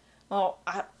confess. Well,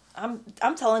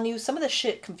 I'm telling you, some of the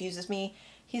shit confuses me.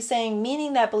 He's saying,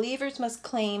 meaning that believers must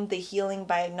claim the healing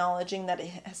by acknowledging that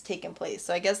it has taken place.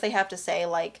 So I guess they have to say,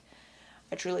 like,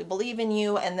 I truly believe in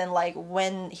you, and then, like,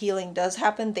 when healing does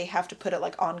happen, they have to put it,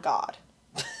 like, on God.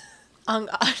 On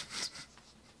God.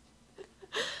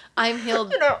 I'm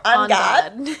healed on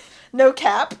God. No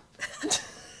cap.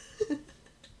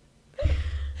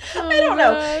 I don't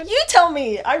know. You tell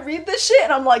me. I read this shit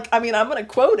and I'm like, I mean, I'm going to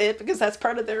quote it because that's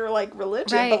part of their, like,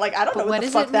 religion. Right. But, like, I don't know what the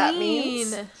fuck that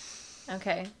means.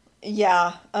 Okay.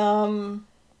 Yeah.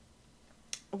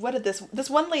 What did this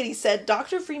one lady said,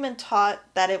 Dr. Freeman taught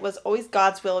that it was always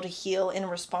God's will to heal in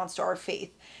response to our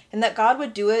faith and that God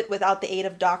would do it without the aid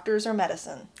of doctors or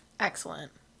medicine.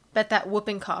 Excellent. Bet that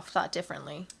whooping cough thought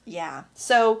differently. Yeah.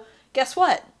 So, guess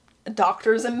what?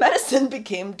 Doctors and medicine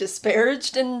became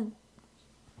disparaged and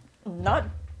not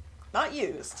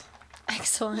used.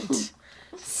 Excellent.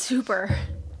 Super.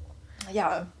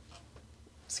 Yeah.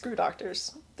 Screw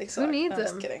doctors. They suck. Who needs them?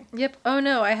 Just kidding. Yep. Oh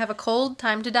no, I have a cold.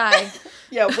 Time to die.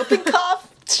 Yeah, whooping cough.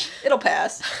 It'll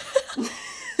pass.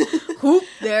 Whoop.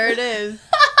 There it is.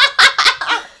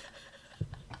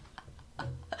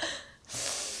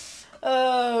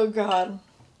 Oh, God.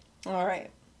 All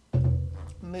right.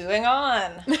 Moving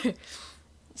on.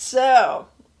 So,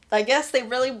 I guess they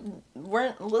really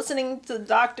weren't listening to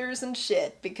doctors and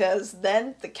shit because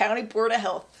then the County Board of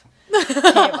Health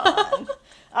came on.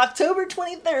 October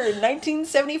 23rd,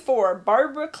 1974,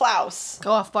 Barbara Klaus.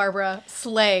 Go off, Barbara.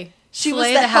 Slay. She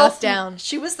Slay was the house down.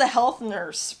 She was the health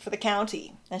nurse for the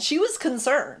county, and she was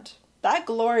concerned. That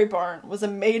glory barn was a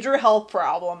major health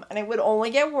problem, and it would only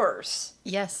get worse.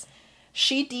 Yes.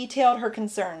 She detailed her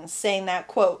concerns, saying that,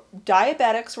 quote,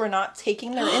 diabetics were not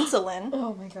taking their insulin.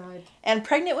 Oh, my God. And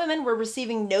pregnant women were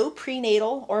receiving no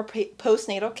prenatal or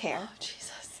postnatal care. Oh, Jesus.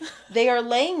 They are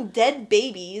laying dead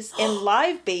babies and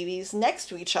live babies next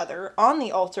to each other on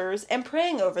the altars and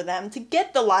praying over them to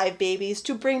get the live babies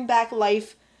to bring back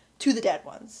life to the dead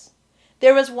ones.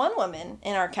 There was one woman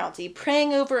in our county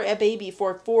praying over a baby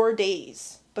for 4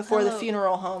 days before the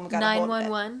funeral home got a hold of it.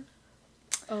 911?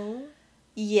 Oh.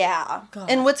 Yeah. God.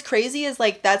 And what's crazy is,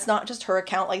 like, that's not just her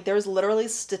account. Like, there's literally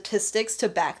statistics to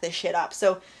back this shit up.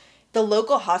 So, the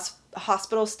local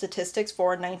hospital statistics for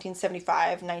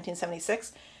 1975,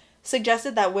 1976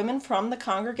 suggested that women from the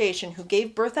congregation who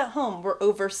gave birth at home were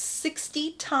over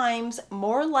 60 times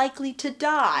more likely to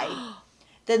die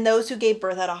than those who gave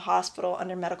birth at a hospital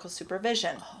under medical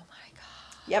supervision. Oh, my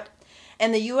God. Yep.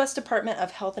 And the U.S. Department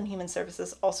of Health and Human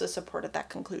Services also supported that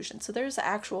conclusion. So, there's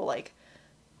actual, like,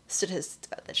 statistics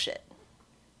about this shit.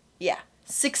 Yeah.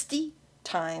 60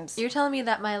 times. You're telling me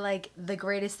that my, like, the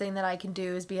greatest thing that I can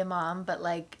do is be a mom, but,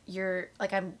 like,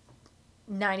 I'm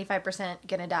 95%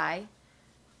 gonna die?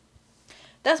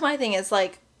 That's my thing. Is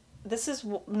like, this is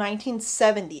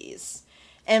 1970s,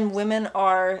 and women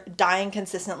are dying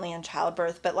consistently in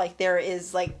childbirth, but, like, there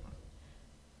is, like,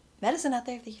 medicine out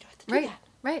there that you don't have to do that.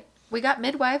 Right. We got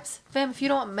midwives. Fam, if you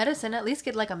don't want medicine, at least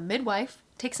get, like, a midwife.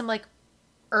 Take some, like,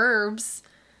 herbs.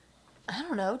 I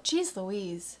don't know. Jeez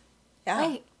Louise.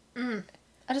 Yeah.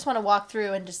 I just want to walk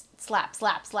through and just slap.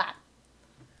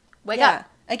 Wake up.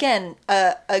 Again,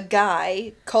 a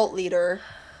guy, cult leader,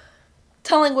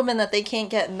 telling women that they can't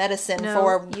get medicine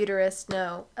for... No uterus,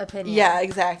 no opinion. Yeah,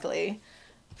 exactly.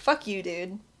 Fuck you,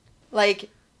 dude. Like,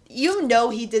 you know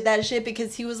he did that shit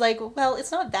because he was like, well,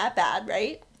 it's not that bad,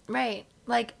 right? Right.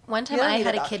 Like, one time I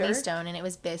had a kidney stone, and it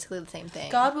was basically the same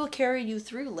thing. God will carry you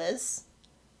through, Liz.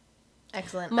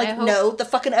 Excellent. I'm like, no, the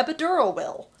fucking epidural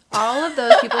will. All of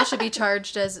those people should be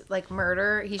charged as, like,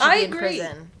 murder. He should be in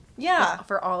prison. Yeah.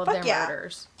 For all of their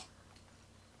murders.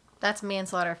 That's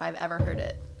manslaughter if I've ever heard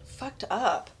it. Fucked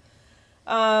up.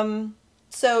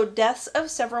 So deaths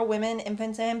of several women,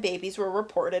 infants, and babies were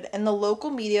reported, and the local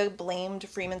media blamed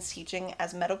Freeman's teaching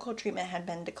as medical treatment had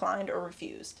been declined or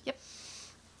refused. Yep.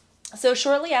 So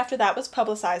shortly after that was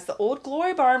publicized, the old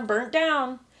glory barn burnt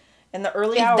down in the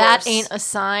early hours. If that ain't a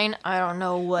sign, I don't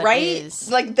know what is.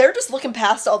 Like, they're just looking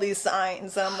past all these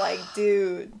signs, and I'm like,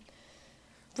 dude,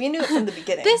 we knew it from the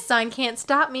beginning. This sign can't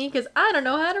stop me because I don't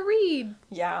know how to read.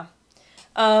 Yeah.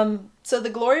 So the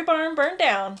glory barn burned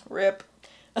down. RIP.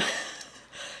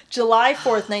 July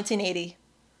 4th, 1980.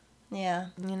 Yeah.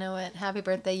 You know what? Happy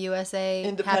birthday, USA.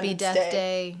 Independence Happy Death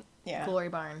Day. Yeah. Glory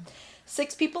barn.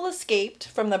 6 people escaped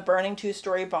from the burning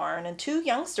 2-story barn, and 2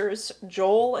 youngsters,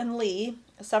 Joel and Lee,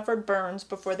 suffered burns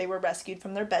before they were rescued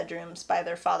from their bedrooms by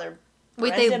their father,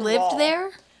 Wait, Brendan they lived Wall.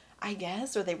 there? I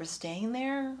guess, or they were staying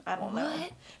there. I don't know.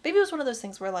 What? Maybe it was one of those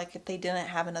things where, like, if they didn't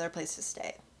have another place to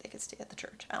stay, they could stay at the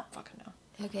church. I don't fucking know.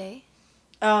 Okay.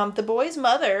 The boy's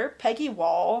mother, Peggy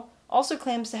Wall, also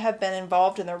claims to have been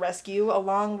involved in the rescue,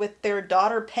 along with their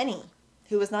daughter, Penny,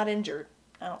 who was not injured.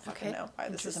 I don't fucking know why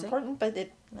this is important, but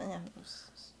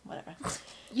whatever.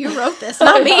 You wrote this,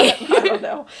 not me. I don't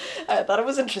know. I thought it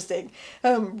was interesting.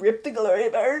 Rip the glory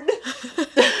barn.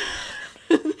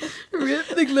 Rip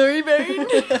the glory barn.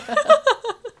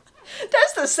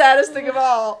 That's the saddest thing of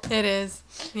all. It is.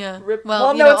 Yeah. Rip.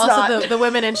 Well, No, it's also not. the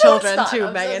women and children No, it's not. too,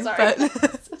 I'm Megan. so sorry.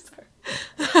 But So sorry.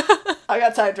 I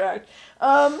got sidetracked.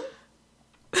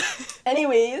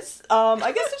 Anyways,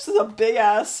 I guess this was a big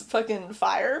ass fucking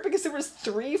fire because there was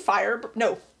 3 fire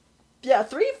brigades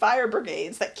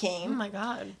that came. oh my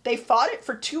God. They fought it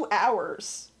for 2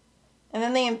 hours, and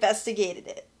then they investigated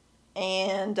it,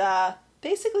 and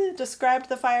basically described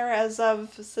the fire as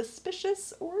of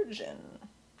suspicious origin.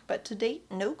 But to date,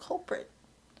 no culprit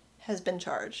has been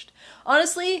charged.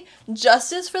 Honestly,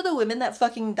 justice for the women that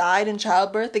fucking died in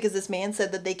childbirth because this man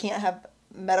said that they can't have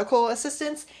medical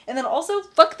assistance, and then also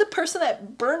fuck the person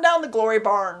that burned down the glory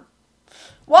barn.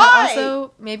 Why?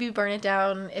 Also, maybe burn it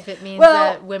down if it means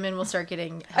that women will start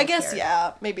getting healthcare. I guess,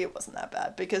 yeah, maybe it wasn't that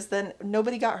bad because then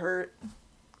nobody got hurt.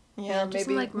 Yeah, just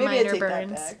maybe like maybe I minor take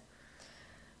burns. that back.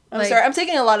 I'm sorry, I'm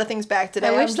taking a lot of things back today.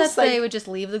 I wish that they would just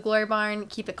leave the glory barn,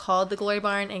 keep it called the glory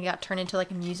barn, and got turned into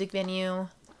like a music venue.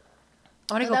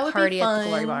 I want to go party at the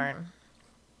glory barn.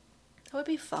 That would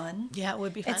be fun. Yeah, it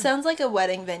would be fun. It sounds like a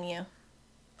wedding venue.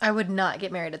 I would not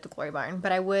get married at the Glory Barn,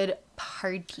 but I would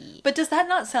party. But does that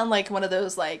not sound like one of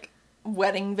those, like,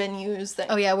 wedding venues that...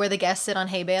 Oh, yeah, where the guests sit on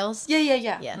hay bales? Yeah.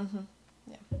 Yeah. Mm-hmm.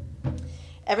 Yeah.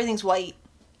 Everything's white,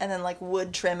 and then, like,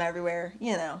 wood trim everywhere,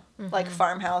 you know, like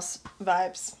farmhouse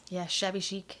vibes. Yeah, shabby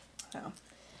chic. Oh.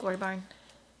 Glory Barn.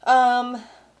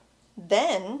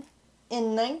 Then,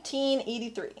 in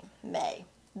 1983, May,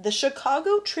 the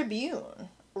Chicago Tribune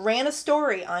ran a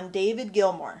story on David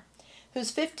Gilmour,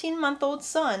 whose 15-month-old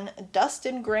son,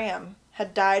 Dustin Graham,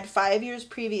 had died 5 years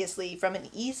previously from an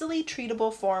easily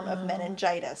treatable form of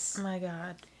meningitis. Oh my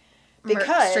God.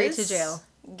 Because straight to jail.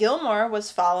 Gilmour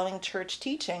was following church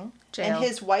teaching, Jail. and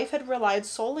his wife had relied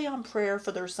solely on prayer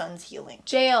for their son's healing.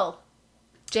 Jail.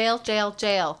 Jail, jail,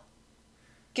 jail.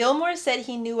 Gilmour said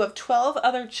he knew of 12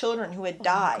 other children who had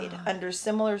died under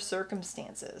similar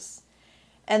circumstances.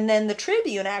 And then the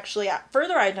Tribune actually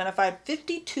further identified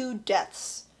 52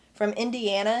 deaths from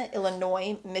Indiana,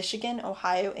 Illinois, Michigan,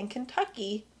 Ohio, and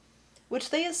Kentucky, which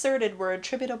they asserted were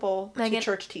attributable Megan, to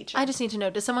church teaching. I just need to know,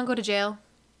 does someone go to jail?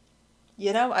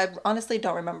 You know, I honestly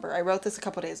don't remember. I wrote this a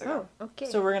couple days ago. Oh,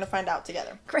 okay. So we're going to find out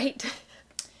together. Great.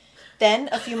 Then,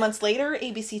 a few months later,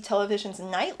 ABC Television's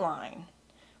Nightline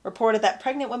reported that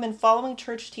pregnant women following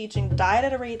church teaching died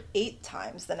at a rate 8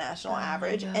 times the national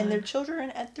average, and their children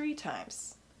at 3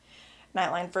 times.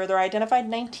 Nightline further identified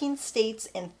 19 states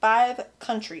and 5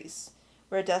 countries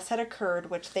where deaths had occurred,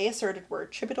 which they asserted were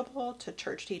attributable to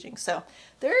church teaching. So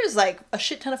there is like a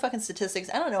shit ton of fucking statistics.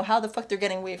 I don't know how the fuck they're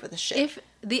getting away with this shit. If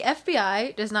the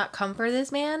FBI does not come for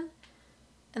this man,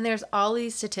 and there's all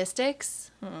these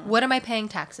statistics, what am I paying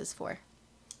taxes for?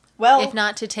 Well, if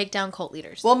not to take down cult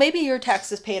leaders. Well, maybe your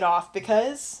taxes paid off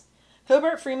because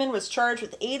Hobart Freeman was charged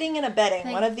with aiding and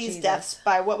abetting one of these deaths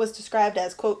by what was described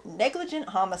as, quote, negligent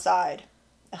homicide.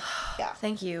 Yeah.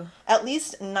 Thank you. At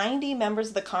least 90 members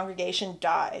of the congregation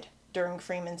died during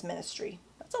Freeman's ministry.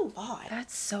 That's a lot.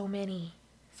 That's so many.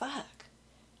 Fuck.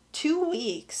 2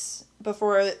 weeks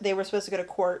before they were supposed to go to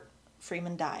court,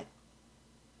 Freeman died.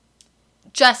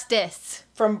 Justice.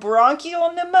 From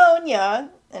bronchial pneumonia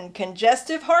and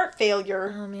congestive heart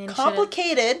failure,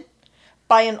 complicated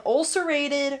by an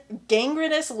ulcerated,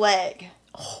 gangrenous leg.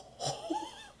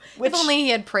 If only he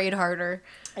had prayed harder.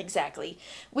 Exactly.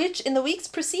 Which, in the weeks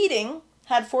preceding,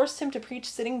 had forced him to preach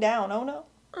sitting down. Oh, no.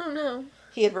 Oh, no.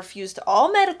 He had refused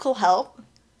all medical help,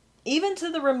 even to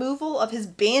the removal of his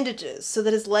bandages so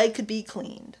that his leg could be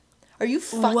cleaned. Are you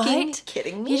fucking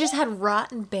kidding me? He just had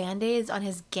rotten Band-Aids on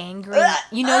his gangrene.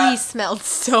 You know he smelled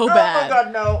so bad. Oh, my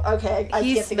God, no. Okay, I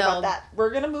can't think about that.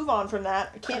 We're going to move on from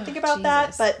that. I can't think about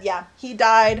that, but yeah, he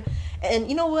died. And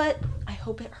you know what? I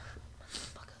hope it hurt.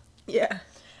 Yeah.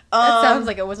 That sounds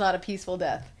like it was not a peaceful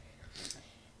death.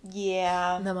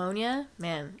 Yeah. Pneumonia?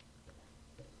 Man.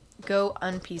 Go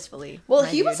unpeacefully. Well,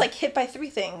 he was like hit by 3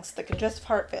 things. The congestive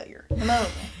heart failure, pneumonia,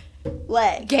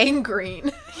 leg.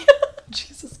 Gangrene.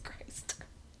 Jesus Christ.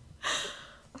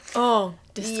 Oh,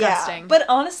 disgusting. Yeah. But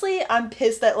honestly, I'm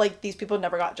pissed that like these people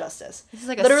never got justice. This is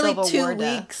like a literally Civil 2 War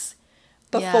weeks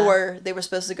before they were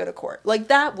supposed to go to court. Like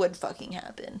that would fucking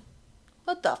happen.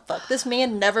 What the fuck? This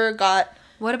man never got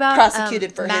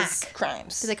prosecuted for his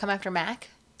crimes. Did they come after Mac?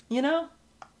 You know,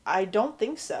 I don't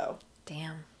think so.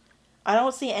 Damn. I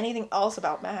don't see anything else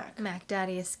about Mac. Mac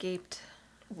Daddy escaped.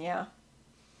 Yeah.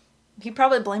 He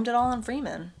probably blamed it all on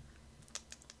Freeman.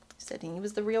 He said he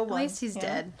was the real one. At least he's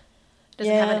dead.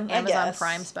 Doesn't have an Amazon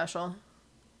Prime special.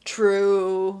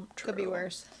 True. Could be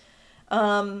worse.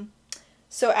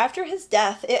 So after his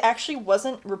death, it actually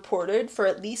wasn't reported for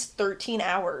at least 13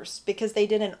 hours because they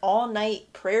did an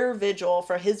all-night prayer vigil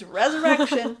for his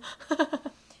resurrection.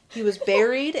 He was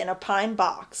buried in a pine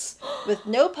box with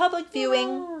no public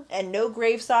viewing and no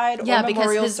graveside or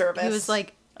memorial service. He was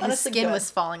like, his skin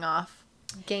was falling off.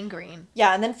 Gangrene.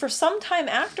 Yeah, and then for some time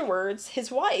afterwards,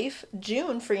 his wife,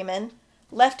 June Freeman,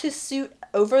 left his suit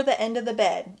over the end of the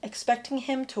bed, expecting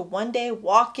him to one day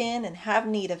walk in and have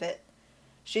need of it.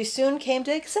 She soon came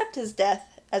to accept his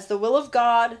death as the will of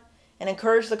God and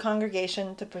encouraged the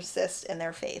congregation to persist in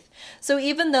their faith. So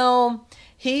even though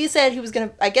he said he was going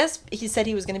to, I guess he said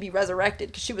he was going to be resurrected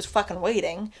because she was fucking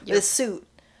waiting with his suit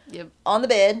on the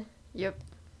bed. Yep.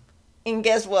 And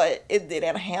guess what? It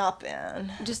didn't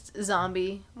happen. Just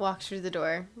zombie walks through the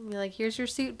door. You're like, here's your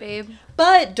suit, babe.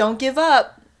 But don't give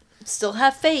up. Still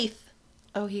have faith.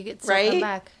 Oh, he gets to come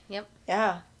back. Yep.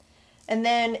 Yeah. And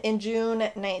then in June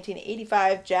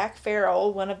 1985, Jack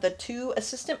Farrell, one of the 2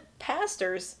 assistant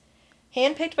pastors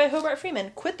handpicked by Hobart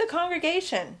Freeman, quit the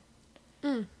congregation.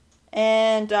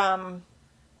 And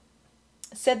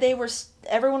said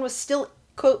everyone was still,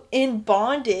 quote, in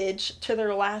bondage to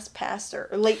their last pastor,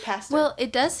 or late pastor. Well,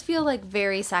 it does feel like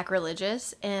very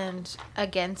sacrilegious and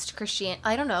against Christianity.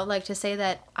 I don't know, like to say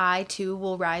that I too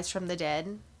will rise from the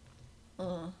dead.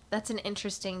 That's an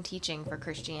interesting teaching for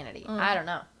Christianity. I don't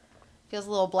know. Feels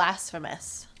a little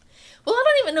blasphemous. Well, I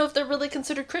don't even know if they're really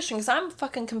considered Christian, because I'm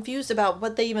fucking confused about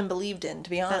what they even believed in, to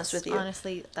be honest with you.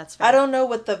 Honestly, that's fair. I don't know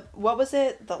what was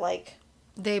it?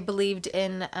 They believed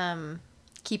in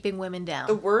keeping women down.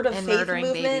 The Word of and Faith murdering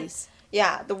movement. Babies.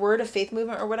 Yeah, the Word of Faith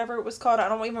movement, or whatever it was called. I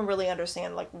don't even really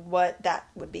understand, like, what that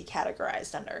would be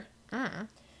categorized under.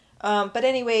 But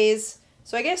anyways,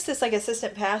 so I guess this, like,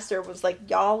 assistant pastor was like,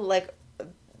 y'all, like,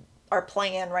 are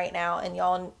playing right now, and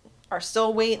y'all are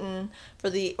still waiting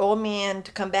for the old man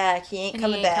to come back. He ain't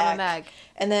coming back.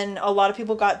 And then a lot of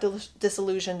people got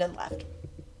disillusioned and left.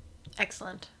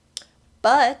 Excellent.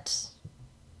 But,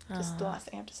 just the last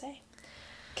thing I have to say.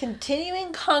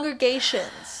 Continuing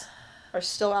congregations are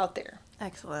still out there.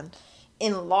 Excellent.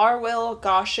 In Larwell,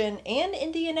 Goshen, and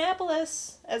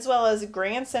Indianapolis, as well as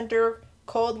Grand Center,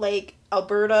 Cold Lake,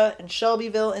 Alberta, and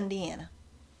Shelbyville, Indiana.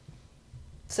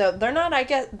 So they're not,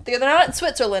 they're not in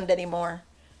Switzerland anymore.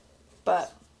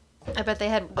 But I bet they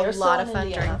had a lot of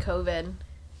fun during COVID.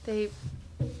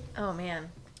 Oh man.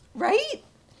 Right?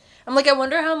 I'm like, I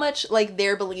wonder how much, like,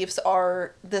 their beliefs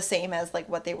are the same as, like,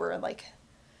 what they were, like,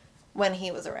 when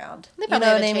he was around. They probably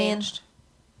haven't changed.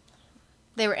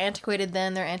 They were antiquated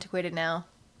then, they're antiquated now.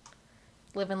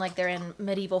 Living like they're in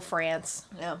medieval France.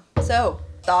 Yeah. So,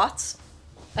 thoughts?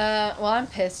 Well, I'm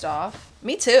pissed off.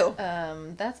 Me too.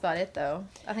 That's about it, though.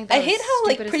 I think I hate how,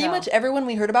 like, pretty much everyone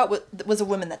we heard about was a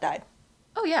woman that died.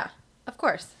 Oh, yeah. Of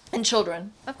course. And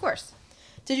children. Of course.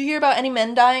 Did you hear about any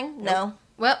men dying? Nope.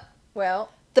 No. Well.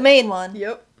 The main one.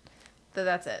 Yep.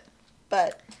 That's it.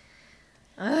 But.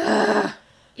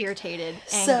 Irritated.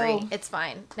 Angry. It's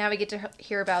fine. Now we get to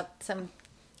hear about some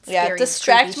scary,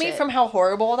 distract me shit. from how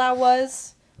horrible that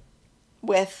was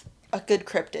with a good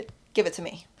cryptid. Give it to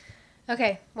me.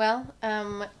 Okay, well,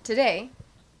 today,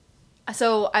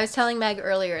 so I was telling Meg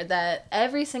earlier that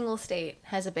every single state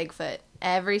has a Bigfoot.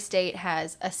 Every state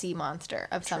has a sea monster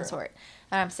of some sort.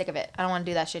 And I'm sick of it. I don't want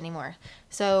to do that shit anymore.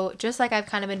 So just like I've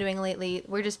kind of been doing lately,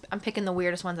 I'm picking the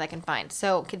weirdest ones I can find.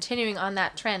 So continuing on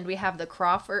that trend, we have the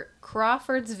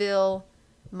Crawfordsville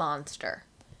Monster.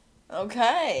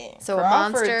 Okay. So a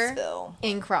monster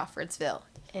in Crawfordsville,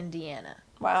 Indiana.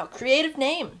 Wow, creative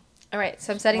name. All right,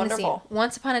 so I'm setting the scene.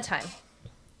 Once upon a time,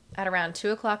 at around 2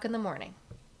 o'clock in the morning,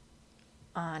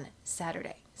 on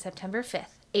Saturday, September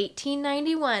 5th,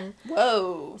 1891.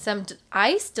 Whoa. Some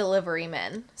ice delivery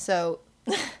men. So,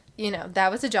 that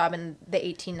was a job in the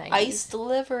 1890s. Ice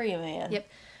delivery man. Yep.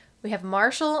 We have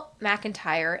Marshall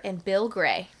McIntyre and Bill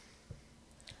Gray.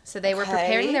 So they were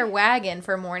preparing their wagon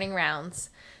for morning rounds.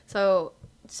 So,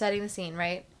 setting the scene,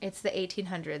 right? It's the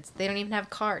 1800s. They don't even have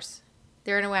cars.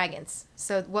 They're in wagons.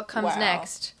 So what comes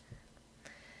next?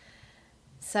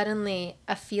 Suddenly,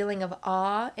 a feeling of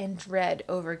awe and dread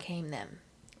overcame them.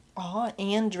 Awe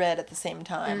and dread at the same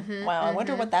time. Wow, I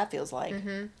wonder what that feels like.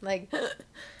 Like,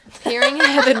 peering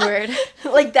heavenward.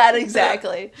 Like that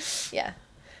exactly. Yeah.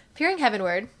 Peering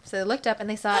heavenward, so they looked up and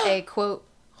they saw a, quote,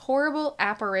 horrible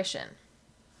apparition.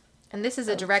 And this is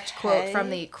a direct quote from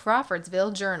the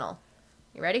Crawfordsville Journal.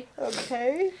 You ready?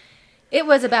 Okay. It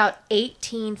was about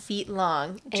 18 feet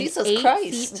long and Jesus 8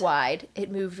 Christ. feet wide. It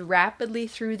moved rapidly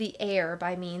through the air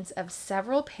by means of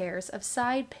several pairs of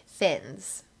side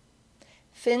fins.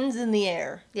 Fins in the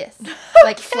air. Yes.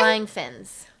 Like flying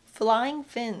fins. Flying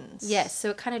fins. Yes. So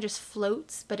it kind of just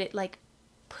floats, but it like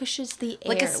pushes the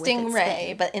air. Like a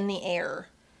stingray, but in the air.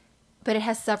 But it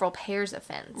has several pairs of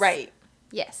fins. Right.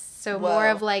 Yes. So more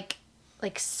of like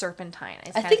serpentine.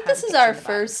 I think this is our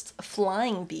first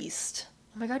flying beast.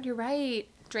 Oh my god, you're right.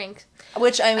 Drink.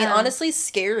 Which, I mean, honestly,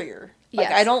 scarier. Like,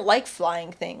 yes. I don't like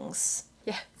flying things.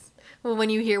 Yes. Well, when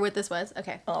you hear what this was,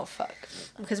 okay. Oh, fuck.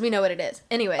 Because we know what it is.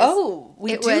 Anyways. Oh,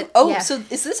 we do? So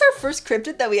is this our first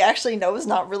cryptid that we actually know is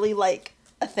not really, like,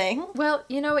 a thing? Well,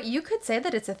 you know what? You could say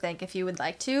that it's a thing if you would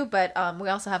like to, but we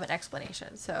also have an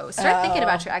explanation. So start thinking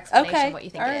about your explanation, what you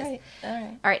think it is.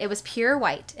 All right. It was pure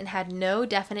white and had no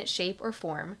definite shape or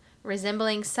form,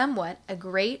 resembling somewhat a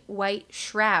great white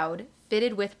shroud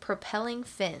fitted with propelling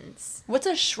fins. What's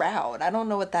a shroud? I don't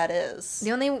know what that is.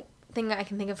 The only thing I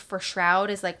can think of for shroud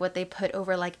is like what they put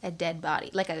over like a dead body,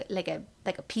 like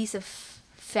a piece of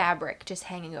fabric just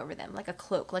hanging over them, like a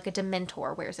cloak, like a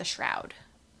Dementor wears a shroud.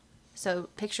 So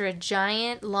picture a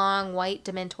giant, long, white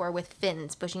Dementor with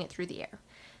fins pushing it through the air.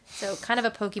 So kind of a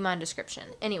Pokemon description.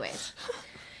 Anyways,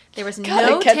 there was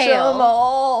no tail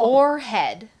or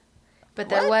head, but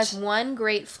there was one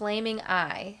great flaming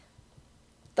eye.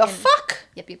 The fuck?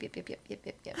 Yep.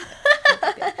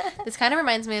 This kind of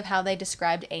reminds me of how they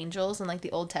described angels in, like,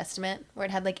 the Old Testament, where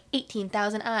it had, like,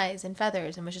 18,000 eyes and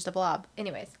feathers and was just a blob.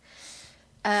 Anyways.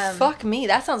 Fuck me.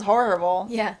 That sounds horrible.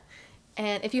 Yeah.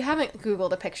 And if you haven't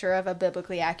Googled a picture of a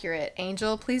biblically accurate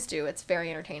angel, please do. It's very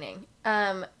entertaining.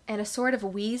 And a sort of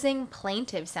wheezing,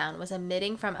 plaintive sound was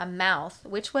emitting from a mouth,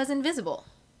 which was invisible.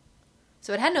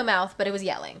 So it had no mouth, but it was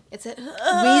yelling. It said, wheezing.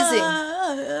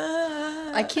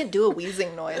 I can't do a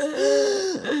wheezing noise.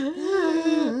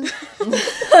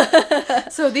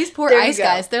 So these poor ice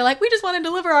guys, they're like, we just want to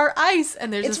deliver our ice.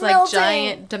 And there's this, like, melting.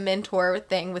 Giant Dementor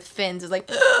thing with fins is like,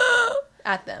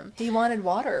 at them. He wanted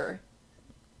water.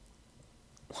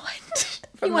 What?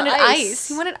 He wanted ice.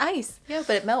 He wanted ice. Yeah,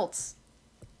 but it melts.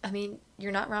 I mean,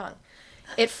 you're not wrong.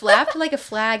 It flapped like a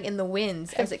flag in the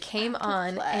winds as it came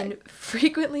on and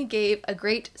frequently gave a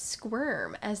great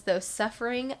squirm as though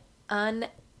suffering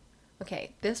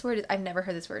Okay, this word is... I've never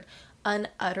heard this word.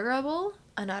 Unutterable?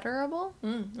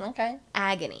 Okay.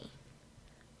 Agony.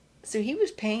 So he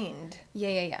was pained.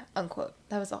 Yeah. Unquote.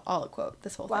 That was all a quote,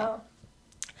 this whole thing. Wow.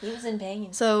 He was in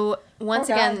pain. So, once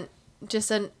again...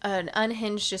 Just an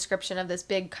unhinged description of this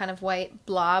big kind of white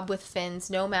blob with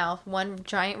fins, no mouth, one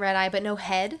giant red eye, but no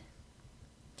head.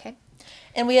 Okay.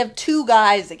 And we have two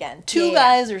guys again. Two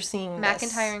guys are seeing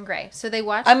McIntyre and Gray. So they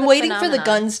watched I'm waiting for the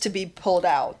guns to be pulled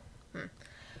out.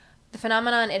 The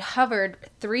phenomenon, it hovered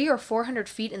 300 or 400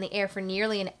 feet in the air for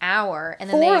nearly an hour.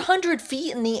 And then 400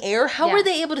 feet in the air? How were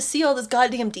they able to see all this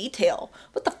goddamn detail?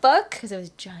 What the fuck? Because it was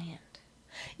giant.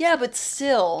 Yeah, but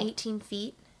still. 18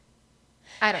 feet?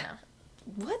 I don't know.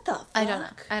 What the fuck?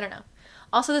 I don't know.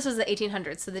 Also, this was the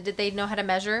 1800s, so did they know how to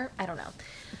measure? I don't know.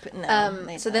 But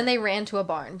no, so then they ran to a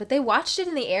barn, but they watched it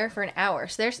in the air for an hour.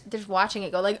 So they're watching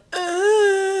it go like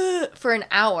for an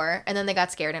hour, and then they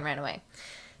got scared and ran away.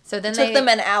 So then it took them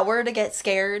an hour to get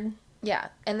scared. Yeah,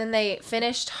 and then they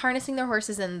finished harnessing their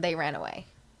horses and they ran away.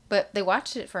 But they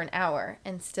watched it for an hour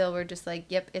and still were just like,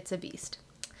 "Yep, it's a beast."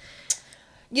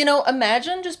 You know,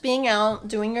 imagine just being out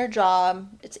doing your job.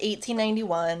 It's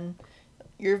 1891.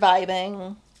 You're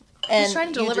vibing, and just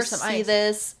trying to deliver some see ice.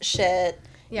 this shit.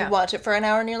 Yeah. You watch it for an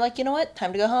hour, and you're like, you know what?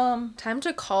 Time to go home. Time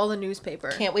to call the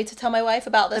newspaper. Can't wait to tell my wife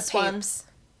about this one.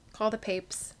 Call the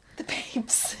papes. The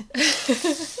papes.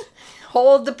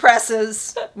 Hold the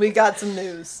presses. We got some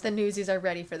news. The newsies are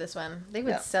ready for this one. They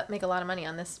would make a lot of money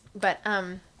on this, but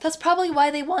that's probably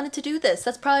why they wanted to do this.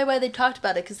 That's probably why they talked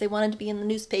about it, because they wanted to be in the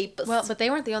newspapers. Well, but they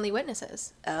weren't the only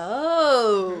witnesses.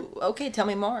 Oh, okay. Tell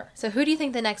me more. So who do you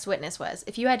think the next witness was?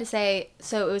 If you had to say,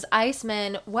 so it was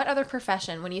icemen, what other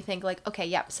profession, when you think like, okay,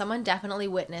 yep, someone definitely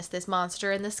witnessed this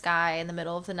monster in the sky in the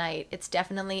middle of the night. It's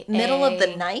definitely Middle of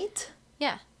the night?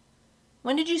 Yeah.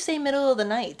 When did you say middle of the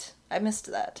night? I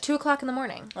missed that. 2:00 in the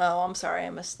morning. Oh, I'm sorry. I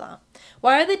missed that.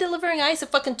 Why are they delivering ice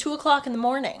at fucking 2:00 in the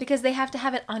morning? Because they have to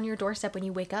have it on your doorstep when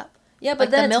you wake up. Yeah, but like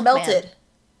then it's melted.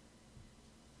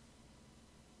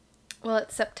 Well,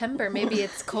 it's September. Maybe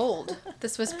it's cold.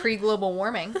 This was pre-global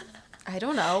warming. I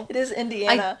don't know. It is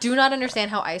Indiana. I do not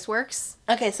understand how ice works.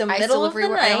 Okay, so middle of the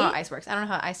night. I don't know how ice works. I don't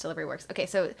know how ice delivery works. Okay,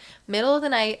 so middle of the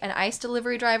night, an ice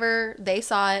delivery driver, they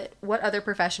saw it. What other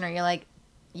profession are you like,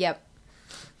 yep.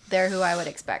 They're who I would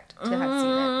expect to have seen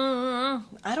it.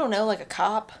 I don't know, like a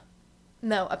cop?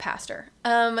 No, a pastor.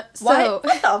 What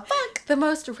the fuck? The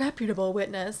most reputable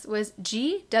witness was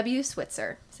G.W.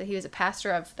 Switzer. So he was a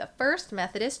pastor of the First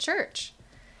Methodist Church.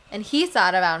 And he saw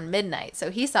it around midnight.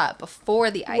 So he saw it before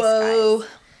the ice guys.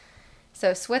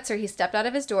 So Switzer, he stepped out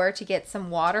of his door to get some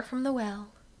water from the well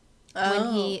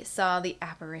when he saw the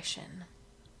apparition.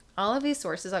 All of these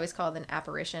sources always call it an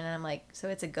apparition, and I'm like, so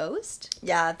it's a ghost?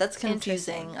 Yeah, that's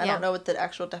confusing. I don't know what the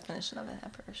actual definition of an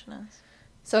apparition is.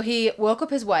 So he woke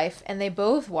up his wife, and they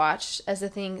both watched as the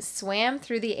thing swam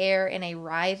through the air in a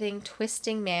writhing,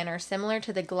 twisting manner similar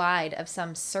to the glide of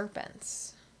some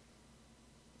serpents.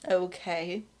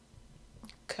 Okay.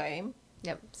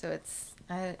 Yep, so it's,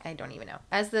 I don't even know.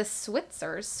 As the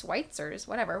Switzers,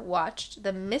 whatever, watched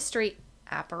the mystery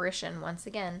apparition once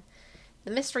again,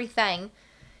 the mystery thing,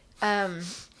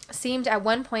 seemed at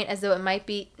one point as though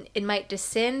it might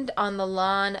descend on the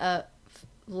lawn of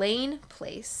Lane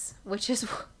Place, which is,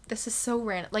 this is so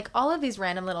random. Like, all of these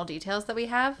random little details that we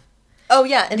have. Oh,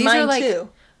 yeah, and these mine are, like, too.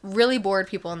 Really bored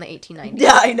people in the 1890s.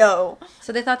 Yeah, I know.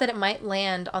 So they thought that it might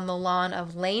land on the lawn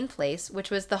of Lane Place, which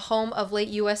was the home of late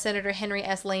U.S. Senator Henry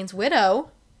S. Lane's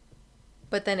widow.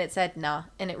 But then it said nah,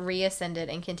 and it reascended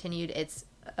and continued its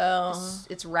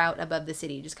route above the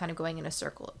city, just kind of going in a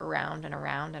circle around and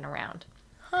around and around.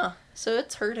 Huh. So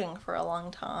it's hurting for a long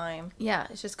time. Yeah,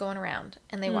 it's just going around.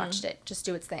 And they watched it just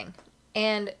do its thing.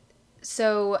 And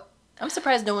so... I'm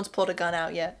surprised no one's pulled a gun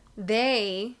out yet.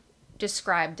 they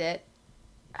described it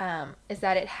is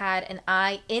that it had an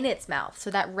eye in its mouth.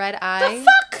 So that red eye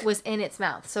was in its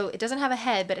mouth. So it doesn't have a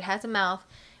head, but it has a mouth.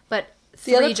 But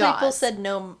the other people said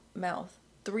no mouth.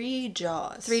 3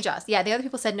 jaws. 3 jaws. Yeah, the other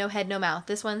people said no head, no mouth.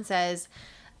 This one says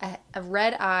a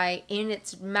red eye in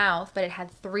its mouth, but it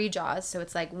had 3 jaws. So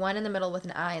it's like one in the middle with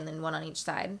an eye and then one on each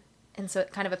side. And so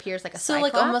it kind of appears like a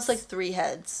cyclops. So like almost like 3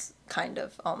 heads, kind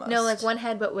of, almost. No, like 1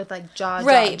 head, but with like jaw,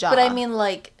 right, jaw. But I mean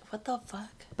like, what the fuck?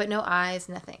 But no eyes,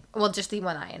 nothing. Well, just the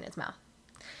 1 eye in its mouth.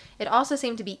 It also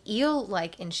seemed to be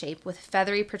eel-like in shape with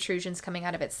feathery protrusions coming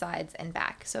out of its sides and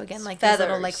back. So again, like these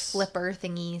little like flipper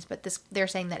thingies, but they're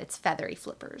saying that it's feathery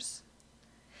flippers.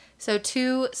 So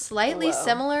 2 slightly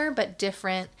similar but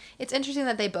different. It's interesting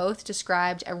that they both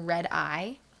described a red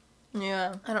eye.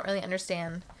 Yeah. I don't really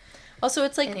understand. Also,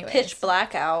 it's like pitch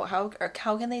black out.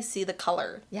 How can they see the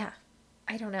color? Yeah.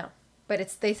 I don't know.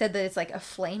 But they said that it's like a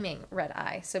flaming red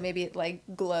eye. So maybe it like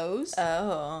glows.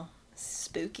 Oh,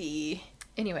 spooky.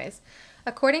 Anyways,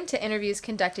 according to interviews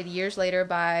conducted years later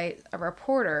by a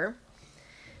reporter,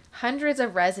 hundreds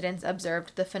of residents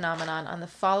observed the phenomenon on the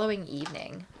following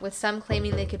evening, with some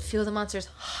claiming they could feel the monster's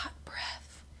hot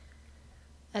breath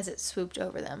as it swooped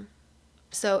over them.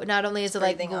 So not only is it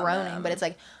like groaning, but it's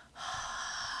like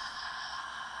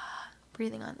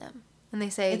breathing on them. And they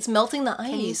say, it's melting the ice.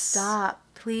 Can you stop?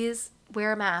 Please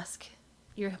wear a mask.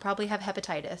 You probably have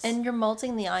hepatitis. And you're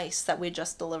melting the ice that we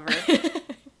just delivered.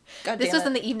 This was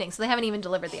in the evening, so they haven't even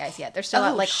delivered the ice yet. They're still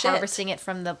out harvesting it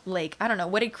from the lake. I don't know.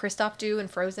 What did Kristoff do in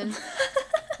Frozen?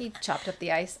 He chopped up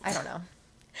the ice. I don't know.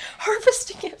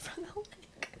 Harvesting it from the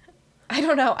lake. I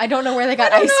don't know. I don't know where they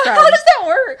got ice from. How does that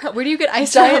work? Where do you get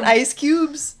ice from? Giant from? ice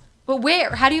cubes. But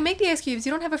where? How do you make the ice cubes?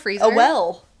 You don't have a freezer. A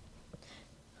well.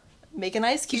 Make an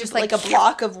ice cube, just like a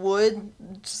block of wood,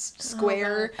 just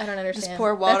square. I don't understand. Just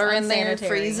pour water in there and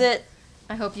freeze it.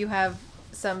 I hope you have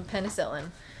some penicillin.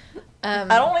 I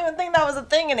don't even think that was a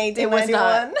thing in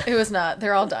 1891. It was not.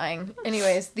 They're all dying.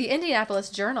 Anyways, the Indianapolis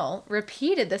Journal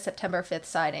repeated the September 5th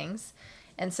sightings,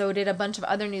 and so did a bunch of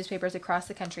other newspapers across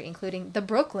the country, including the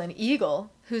Brooklyn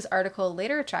Eagle, whose article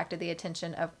later attracted the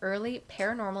attention of early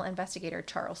paranormal investigator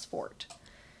Charles Fort.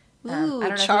 Ooh, I don't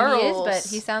know Charles. who he is,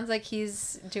 but he sounds like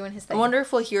he's doing his thing. I wonder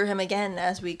if we'll hear him again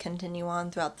as we continue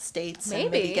on throughout the states. Maybe.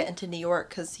 And maybe get into New York,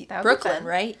 because Brooklyn,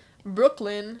 right?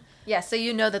 Brooklyn. Yeah, so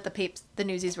you know that the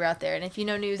Newsies were out there, and if you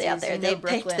know Newsies, out there, you know they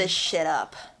Brooklyn. picked this shit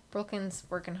up. Brooklyn's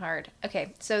working hard.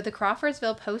 Okay, so the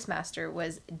Crawfordsville postmaster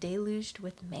was deluged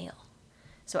with mail.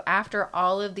 So after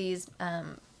all of these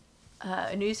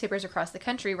newspapers across the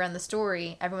country ran the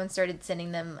story, everyone started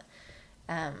sending them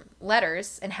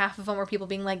letters, and half of them were people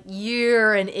being like,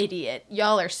 "You're an idiot.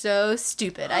 Y'all are so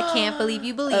stupid. I can't believe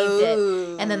you believed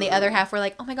it." And then the other half were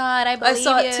like, "Oh my God, I believe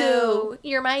saw you. it too.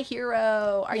 You're my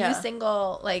hero. Are you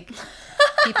single?" Like,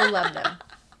 people loved him.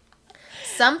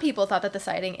 Some people thought that the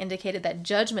sighting indicated that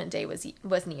Judgment Day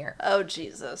was near. Oh,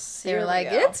 Jesus. They were like,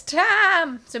 "It's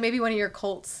time." So maybe one of your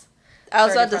cults. I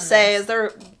was about to say,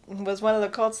 was one of the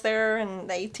cults there in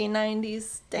the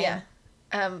 1890s? Damn. Yeah.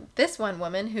 This one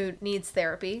woman who needs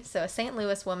therapy, so a St.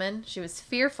 Louis woman, she was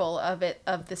fearful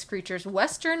of this creature's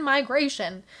western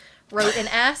migration, wrote and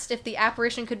asked if the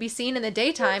apparition could be seen in the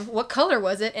daytime, what color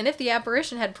was it, and if the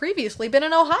apparition had previously been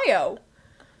in Ohio.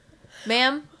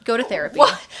 Ma'am, go to therapy.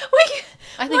 What? Wait,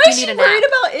 I think you need a nap. Why is she worried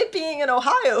about it being in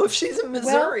Ohio if she's in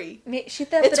Missouri? Well, she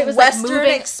thought it's that it was western like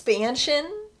moving... expansion.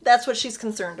 That's what she's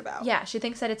concerned about. Yeah, she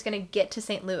thinks that it's going to get to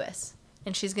St. Louis,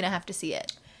 and she's going to have to see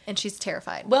it. And she's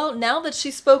terrified. Well, now that she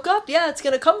spoke up, yeah, it's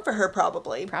going to come for her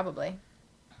probably. Probably.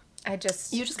 You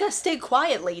just got to stay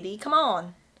quiet, lady. Come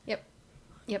on. Yep.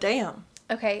 Damn.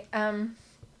 Okay,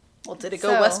 well, did it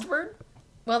go westward?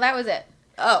 Well, that was it.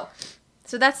 Oh.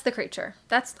 So that's the creature.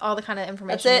 That's all the kind of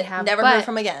information we have. Never heard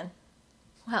from again.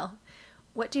 Well,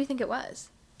 what do you think it was?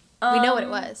 We know what it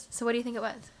was. So what do you think it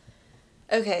was?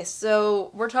 Okay,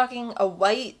 so we're talking a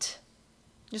white...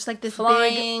 Just like this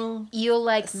flying big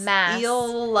eel-like mass.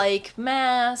 Eel-like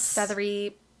mass.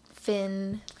 Feathery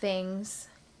fin things.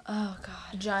 Oh,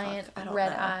 God. Giant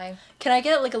red eye. Can I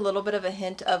get like a little bit of a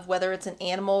hint of whether it's an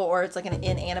animal or it's like an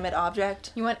inanimate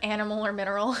object? You want animal or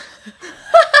mineral?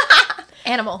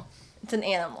 Animal. It's an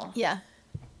animal. Yeah.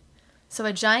 So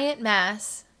a giant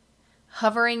mass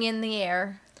hovering in the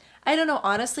air. I don't know.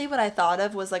 Honestly, what I thought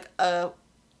of was like a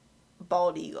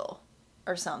bald eagle.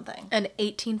 Or something. An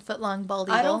 18-foot-long bald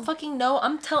eagle? I don't fucking know.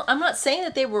 I'm not saying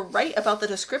that they were right about the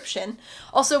description.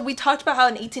 Also, we talked about how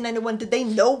in 1891, did they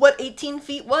know what 18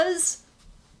 feet was?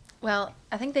 Well,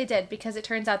 I think they did, because it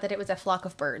turns out that it was a flock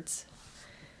of birds.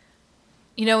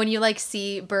 You know, when you, like,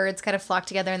 see birds kind of flock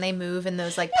together and they move in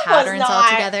those, like, patterns all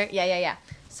together? Yeah.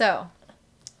 So,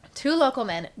 2 local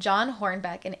men, John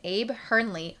Hornbeck and Abe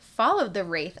Hernley, followed the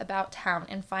wraith about town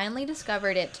and finally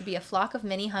discovered it to be a flock of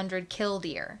many hundred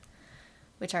killdeer,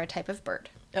 which are a type of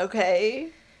bird. Okay.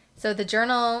 So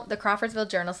the Crawfordsville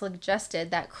Journal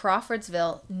suggested that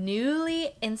Crawfordsville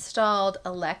newly installed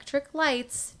electric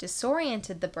lights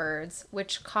disoriented the birds,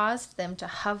 which caused them to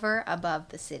hover above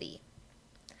the city.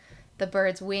 The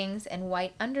birds' wings and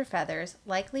white underfeathers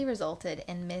likely resulted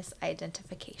in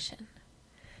misidentification.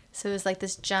 So it was like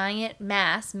this giant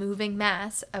moving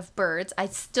mass of birds. I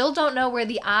still don't know where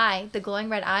the glowing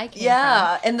red eye came from.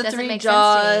 Yeah, and the 3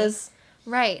 jaws.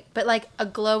 Right, but like a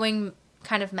glowing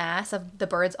kind of mass of the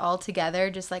birds all together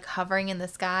just like hovering in the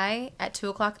sky at 2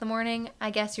 o'clock in the morning.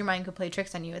 I guess your mind could play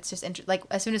tricks on you. It's just like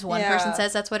as soon as one person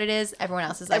says that's what it is, everyone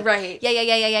else is like, right. Yeah.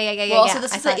 Well, also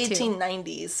this is the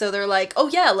 1890s, so they're like, oh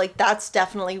yeah, like that's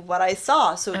definitely what I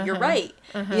saw. So you're right.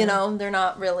 You know, they're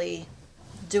not really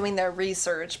doing their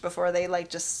research before they like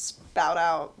just spout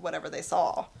out whatever they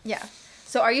saw. Yeah.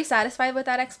 So are you satisfied with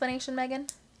that explanation, Megan?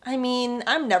 I mean,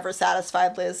 I'm never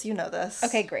satisfied, Liz. You know this.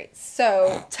 Okay, great.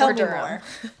 So, tell me more.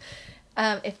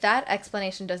 If that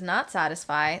explanation does not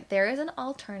satisfy, there is an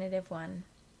alternative one.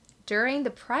 During the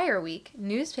prior week,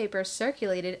 newspapers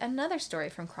circulated another story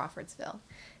from Crawfordsville.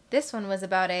 This one was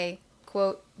about a,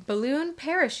 quote, balloon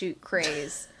parachute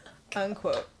craze,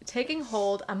 unquote, taking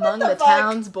hold among the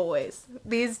town's boys.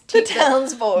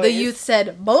 The youth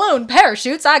said, balloon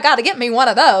parachutes? I gotta get me one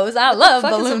of those. I love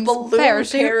balloon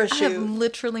parachute. I have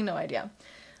literally no idea.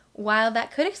 While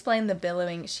that could explain the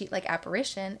billowing sheet-like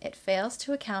apparition, it fails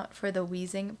to account for the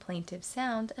wheezing, plaintive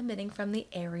sound emitting from the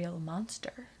aerial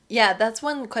monster. Yeah, that's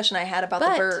one question I had about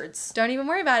the birds. Don't even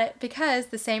worry about it, because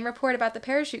the same report about the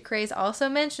parachute craze also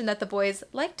mentioned that the boys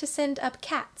like to send up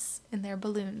cats in their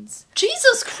balloons.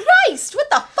 Jesus Christ! What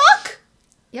the fuck?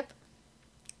 Yep.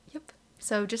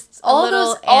 So just all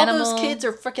those kids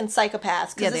are freaking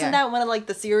psychopaths. Because isn't that one of like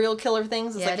the serial killer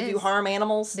things? It's like if you harm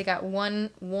animals. They got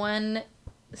one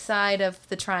side of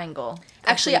the triangle.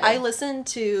 Actually, I listened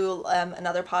to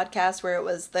another podcast where it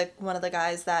was one of the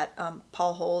guys that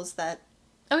Paul Holes that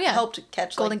helped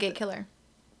catch Golden Gate Killer.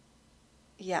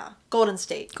 Yeah, Golden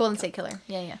State Killer.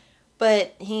 Yeah.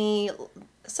 But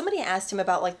somebody asked him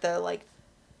about like the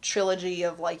trilogy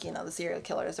of like, you know, the serial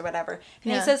killers or whatever.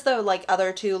 And he says the like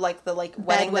other two, like the like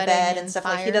wetting the bed and stuff,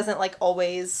 like he doesn't like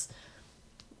always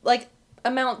like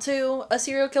amount to a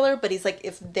serial killer, but he's like,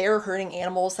 if they're hurting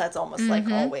animals, that's almost like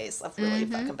always a really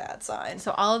fucking bad sign.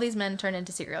 So all of these men turn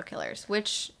into serial killers,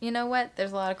 which, you know what,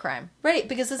 there's a lot of crime. Right,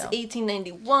 because this is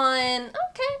 1891. Okay,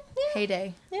 yeah.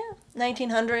 Heyday. Yeah,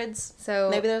 1900s. So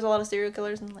maybe there's a lot of serial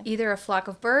killers in like either a flock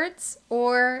of birds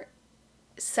or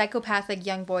psychopathic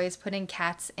young boys putting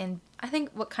cats in, I think,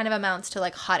 what kind of amounts to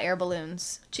like hot air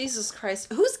balloons. Jesus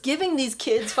Christ. Who's giving these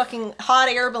kids fucking hot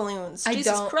air balloons?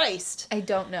 Jesus Christ. I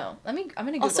don't know. I'm going to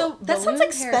Google. Also, that sounds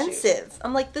expensive. Parachute.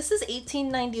 I'm like, this is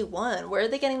 1891. Where are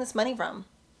they getting this money from?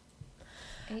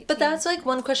 But that's like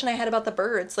one question I had about the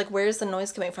birds. Like, where's the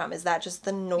noise coming from? Is that just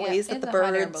the noise that the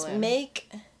birds make?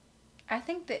 I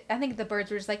think the birds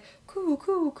were just like, coo,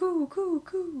 coo, coo, coo,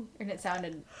 coo. And it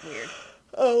sounded weird.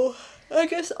 Oh, I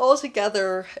guess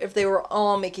altogether, if they were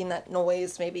all making that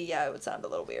noise, maybe, it would sound a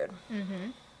little weird. Mm-hmm.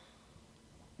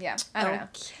 Yeah, I don't know.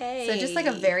 Okay. So just like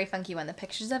a very funky one. The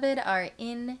pictures of it are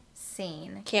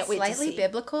insane. Can't wait to see. Slightly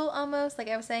biblical almost, like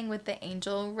I was saying, with the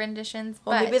angel renditions.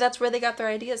 Well, but maybe that's where they got their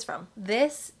ideas from.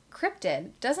 This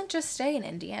cryptid doesn't just stay in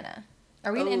Indiana.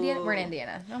 Are we in Indiana? We're in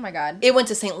Indiana. Oh my God. It went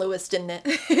to St. Louis, didn't it?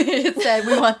 It said,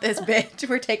 we want this bitch.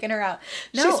 We're taking her out.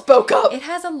 No, she spoke up. It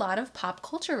has a lot of pop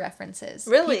culture references.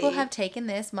 Really? People have taken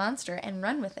this monster and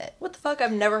run with it. What the fuck?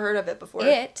 I've never heard of it before.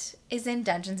 It is in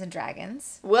Dungeons and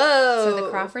Dragons. Whoa. So the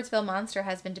Crawfordsville Monster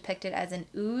has been depicted as an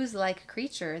ooze-like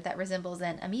creature that resembles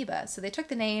an amoeba. So they took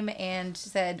the name and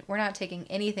said, we're not taking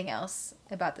anything else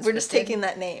about this. We're just taking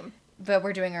that name. But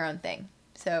we're doing our own thing.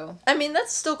 So I mean,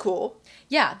 that's still cool.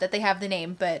 Yeah, that they have the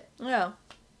name, but yeah,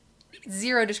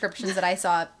 zero descriptions that I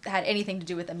saw had anything to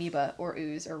do with amoeba or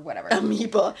ooze or whatever.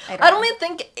 Amoeba. I don't even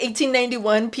think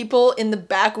 1891 people in the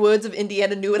backwoods of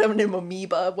Indiana knew what an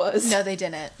amoeba was. No, they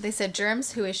didn't. They said,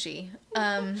 germs, who is she?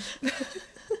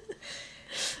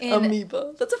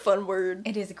 Amoeba. That's a fun word.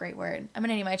 It is a great word. I'm going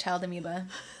to name my child Amoeba.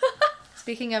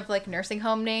 Speaking of, like, nursing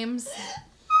home names,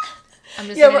 I'm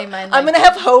just going to name mine. Like, I'm going to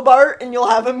have Hobart and you'll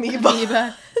have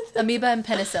Amoeba. Amoeba and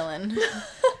penicillin.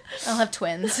 I'll have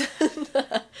twins.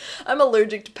 I'm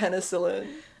allergic to penicillin.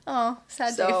 Oh,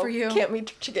 sad day for you. Can't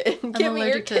meet your kid. I'm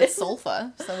allergic to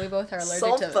sulfa, so we both are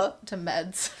allergic to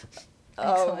meds.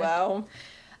 Oh, wow.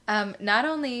 Not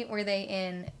only were they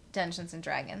in Dungeons and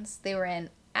Dragons, they were in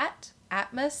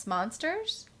Atmos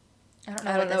Monsters,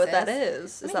 I don't know what that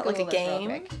is. Is that like a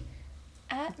game?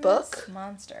 Atmos book?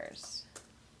 Monsters.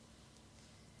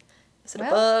 Is it a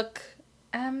book?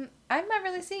 I'm not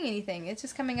really seeing anything. It's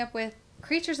just coming up with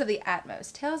Creatures of the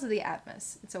Atmos, Tales of the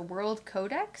Atmos. It's a world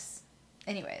codex.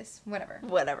 Anyways, whatever.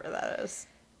 Whatever that is.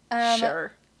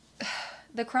 Sure.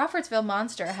 The Crawfordsville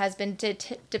Monster has been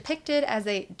depicted as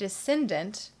a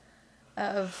descendant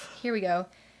of, here we go,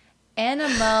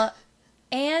 Anomalocaris.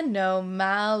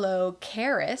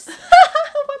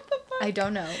 What the fuck? I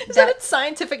don't know. Is that its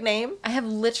scientific name? I have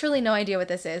literally no idea what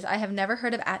this is. I have never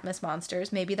heard of Atmos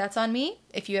Monsters. Maybe that's on me.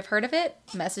 If you have heard of it,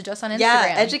 message us on Instagram.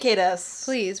 Yeah, educate us.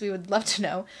 Please, we would love to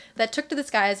know. That took to the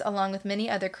skies along with many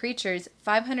other creatures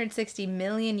 560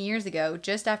 million years ago,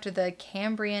 just after the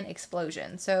Cambrian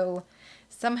explosion. So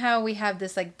somehow we have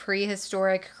this like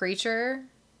prehistoric creature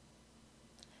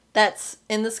that's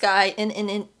in the sky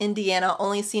in Indiana,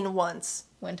 only seen once.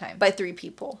 One time. By 3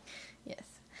 people. Yes.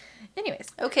 Anyways.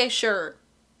 Okay, sure.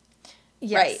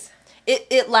 Yes. Right.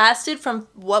 It lasted from,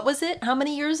 what was it? How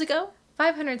many years ago?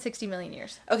 560 million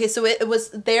years. Okay, so it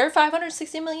was there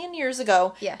 560 million years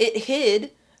ago. Yeah. It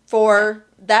hid for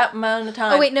that amount of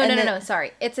time. Oh, wait, no.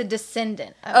 Sorry. It's a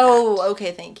descendant of that.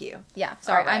 Okay, thank you. Yeah,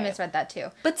 sorry. Right. I misread that too.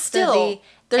 But still, so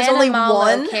there's only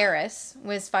one. Anomalocaris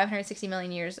was 560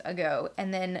 million years ago,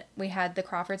 and then we had the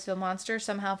Crawfordsville Monster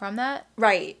somehow from that.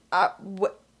 Right.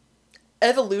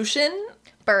 Evolution?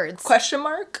 Birds. Question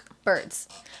mark? Birds.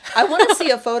 I want to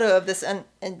see a photo of this and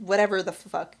whatever the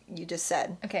fuck you just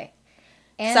said. Okay.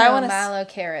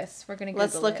 Anomalocaris. We're going to Google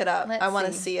Let's look it up. I want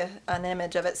to see an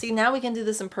image of it. See, now we can do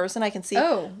this in person. I can see.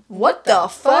 Oh. What the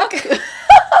fuck?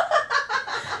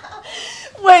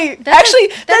 Wait.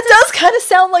 That does kind of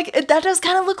sound like... That does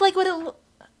kind of look like what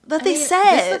they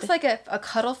said. This looks like a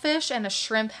cuttlefish and a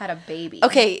shrimp had a baby.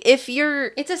 Okay, if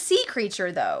you're... It's a sea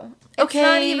creature, though. Okay. It's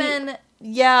not even...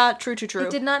 Yeah, true.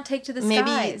 It did not take to the skies.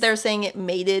 Maybe they're saying it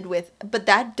mated with... But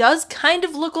that does kind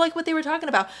of look like what they were talking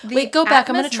about. Wait, go back.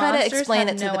 I'm going to try to explain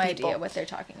it to the people. No idea what they're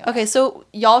talking about. Okay, so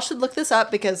y'all should look this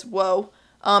up because, whoa.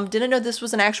 Didn't know this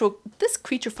was an actual... This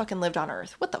creature fucking lived on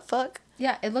Earth. What the fuck?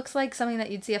 Yeah, it looks like something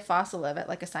that you'd see a fossil of at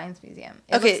like a science museum.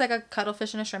 It looks like a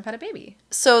cuttlefish and a shrimp had a baby.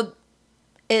 So...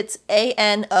 It's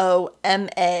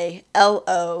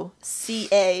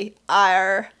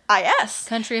ANOMALOCARIS.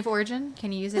 Country of origin?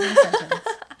 Can you use it in a sentence?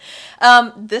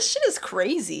 This shit is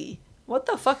crazy. What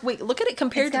the fuck? Wait, look at it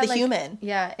compared to the human.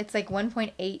 Yeah, it's like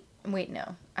 1.8. Wait,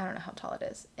 no. I don't know how tall it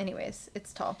is. Anyways,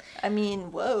 it's tall. I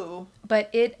mean, whoa. But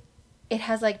it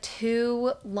has like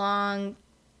 2 long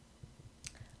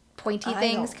pointy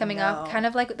things coming off. Kind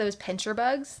of like those pincher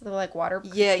bugs. They're like water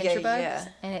pincher bugs. Yeah.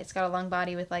 And it's got a long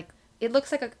body with like... It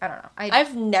looks like I don't know.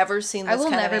 I've never seen this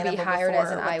kind of animal before. I will never be hired as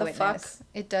an eyewitness.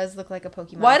 It does look like a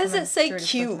Pokemon. Why does it say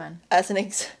cute as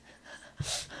an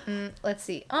let's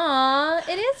see. Aw,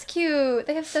 it is cute.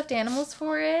 They have stuffed animals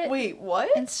for it. Wait, what?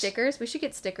 And stickers. We should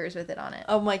get stickers with it on it.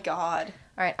 Oh my god.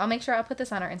 All right, I'll make sure I'll put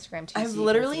this on our Instagram too. I've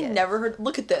literally never heard...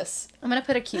 Look at this. I'm going to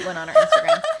put a cute one on our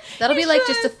Instagram. That'll be like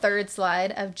just a third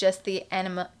slide of just the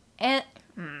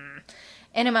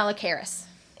Anomalocaris.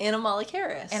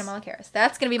 Anomalocaris.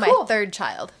 That's going to be my 3rd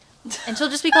child. And she'll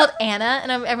just be called Anna.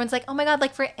 And everyone's like, oh my god,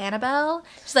 like for Annabelle?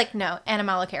 She's like, no,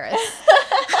 Anomalocaris.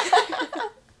 I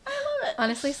love it.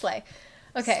 Honestly, slay.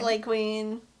 Okay. Slay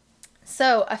queen.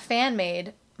 So, a fan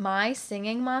made my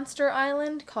singing monster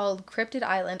island called Cryptid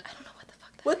Island. I don't know what the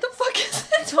fuck that is. What the fuck is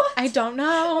that? I don't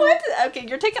know. What? Okay,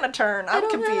 you're taking a turn. I'm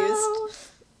confused.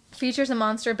 Features a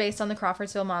monster based on the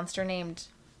Crawfordsville Monster named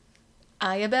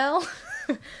Ayabel.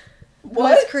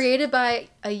 What? Was created by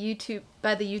the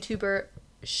YouTuber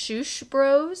Shoosh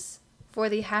Bros for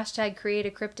the hashtag Create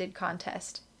a Cryptid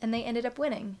contest, and they ended up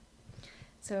winning.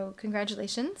 So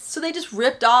congratulations. So they just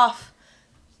ripped off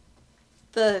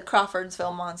the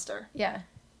Crawfordsville Monster. Yeah.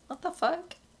 What the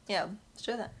fuck? Yeah, let's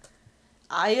show that.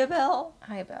 Ayabel.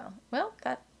 Well,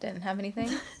 that didn't have anything.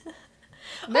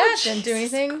 That didn't do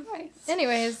anything. Christ.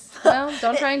 Anyways, well,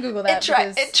 don't try and Google that.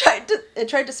 It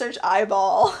tried to search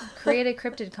eyeball. Create a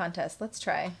cryptid contest. Let's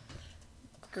try.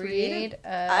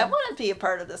 I want to be a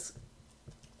part of this.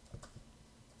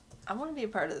 I want to be a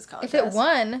part of this contest. If it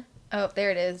won, there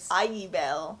it is.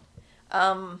 Ayabel.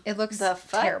 It looks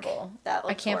terrible. That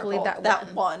looks I can't horrible. believe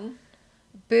that won.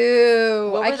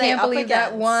 Boo! I can't believe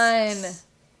that won.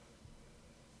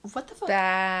 What the fuck?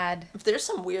 Bad. If there's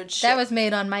some weird shit. That was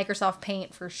made on Microsoft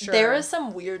Paint for sure. There is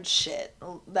some weird shit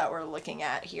that we're looking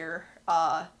at here.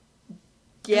 Yeah.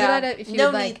 If you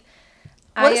would like.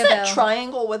 What is that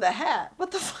triangle with a hat?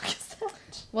 What the fuck is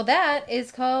that? Well, that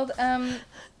is called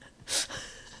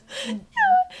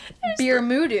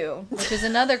Birmudu, which is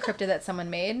another cryptid that someone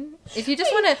made. If you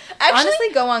just want to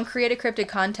honestly go on Create a Cryptid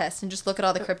contest and just look at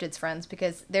all the cryptids, friends,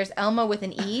 because there's Elmo with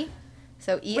an E.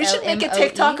 So E-L-M-O-E. We should make a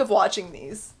TikTok of watching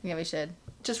these. Yeah, we should.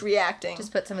 Just reacting.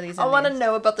 Just put some of these in. I want to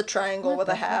know about the triangle with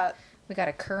a hat. We got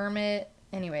a Kermit.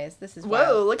 Anyways, this is wild.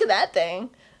 Whoa, look at that thing.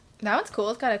 That one's cool.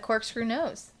 It's got a corkscrew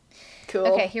nose. Cool.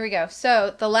 Okay, here we go.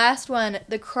 So, the last one,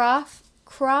 the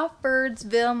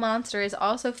Crawfordsville Monster is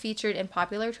also featured in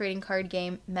popular trading card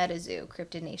game MetaZoo,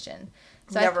 Cryptid Nation.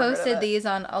 So, I posted these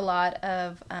on a lot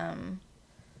of,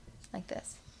 like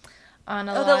this.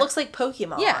 That looks like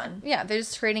Pokemon. Yeah.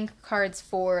 There's trading cards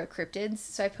for cryptids.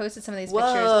 So I posted some of these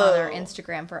pictures on our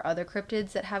Instagram for other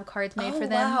cryptids that have cards made for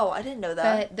them. Wow, I didn't know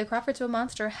that. But the Crawfordsville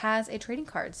Monster has a trading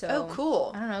card. So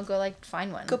cool. I don't know. Go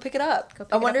find one. Go pick it up.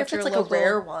 I wonder if it's like a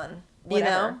rare one. You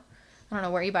know? I don't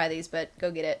know where you buy these, but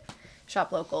go get it.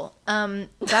 Shop local.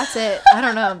 That's it. I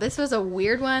don't know. This was a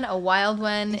weird one, a wild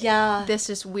one. Yeah. This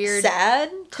just weird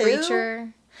sad creature.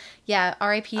 Too? Yeah.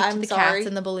 R.I.P. to the cats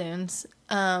and the balloons.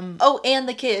 And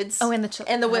the kids. Oh, and the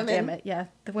children. And the women. Damn it. Yeah,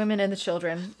 the women and the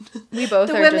children. We both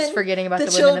are just forgetting about the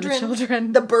women and the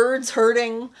children. The birds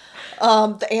hurting.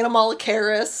 The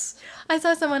Animalicaris. I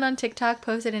saw someone on TikTok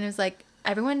posted and it was like,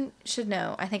 everyone should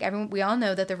know. I think we all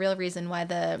know that the real reason why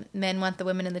the men want the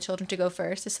women and the children to go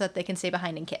first is so that they can stay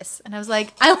behind and kiss. And I was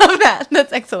like, I love that.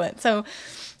 That's excellent. So,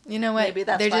 you know what? Maybe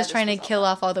that's They're just trying to kill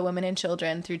off all the women and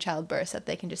children through childbirth so that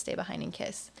they can just stay behind and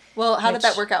kiss. Well, how did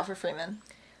that work out for Freeman?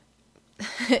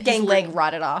 His leg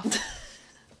rotted off.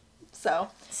 So.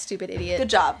 Stupid idiot. Good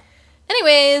job.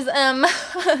 Anyways,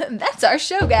 that's our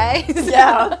show, guys.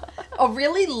 Yeah. A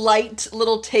really light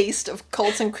little taste of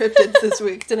cults and cryptids this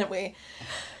week, didn't we?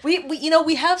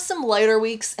 We have some lighter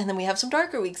weeks and then we have some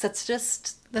darker weeks. That's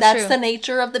the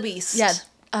nature of the beast. Yeah.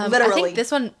 Literally. I think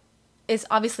this one is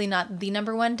obviously not the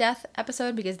number one death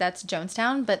episode because that's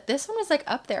Jonestown, but this one was like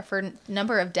up there for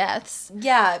number of deaths.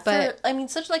 Yeah, but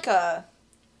such like a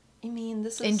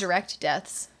this is indirect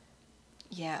deaths.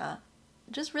 Yeah.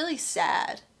 Just really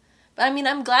sad. But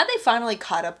I'm glad they finally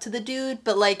caught up to the dude,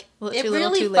 but it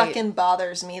really fucking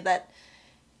bothers me that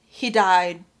he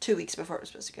died 2 weeks before it was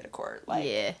supposed to go to court.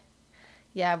 Yeah.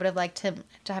 Yeah, I would have liked him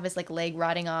to have his leg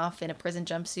rotting off in a prison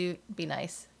jumpsuit. Be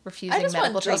nice. Refusing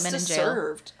medical treatment in jail.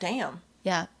 Served. Damn.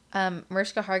 Yeah.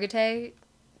 Mariska Hargitay,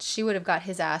 she would have got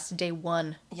his ass day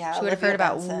one. Yeah. She would have heard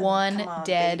about one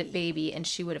dead baby and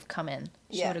she would have come in.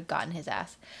 She would have gotten his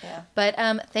ass. Yeah. But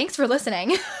thanks for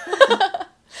listening.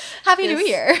 Happy New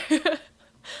Year.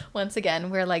 Once again,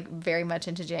 we're very much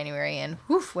into January and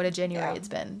whew, what a January it's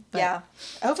been. But,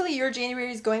 hopefully your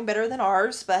January is going better than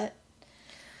ours, but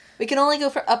we can only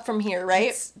go up from here,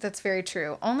 right? That's very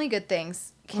true. Only good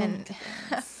things can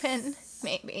happen,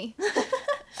 maybe.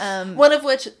 One of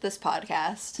which, this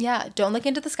podcast. Yeah, don't look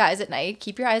into the skies at night.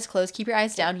 Keep your eyes closed. Keep your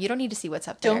eyes down. You don't need to see what's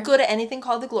up there. Don't go to anything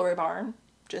called the Glory Barn.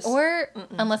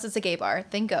 Unless it's a gay bar,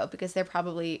 then go, because they're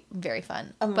probably very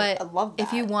fun. But I love that.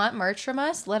 If you want merch from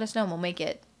us, let us know and we'll make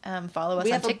it. Follow us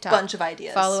on TikTok. We have a bunch of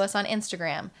ideas. Follow us on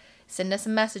Instagram. Send us a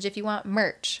message if you want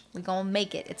merch. We're going to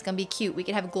make it. It's going to be cute. We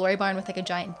could have a Glory Barn with a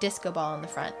giant disco ball in the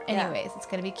front. Anyways, it's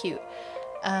going to be cute.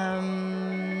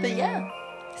 But yeah.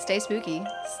 Stay spooky.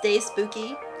 Stay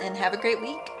spooky and have a great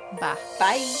week. Bye.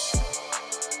 Bye.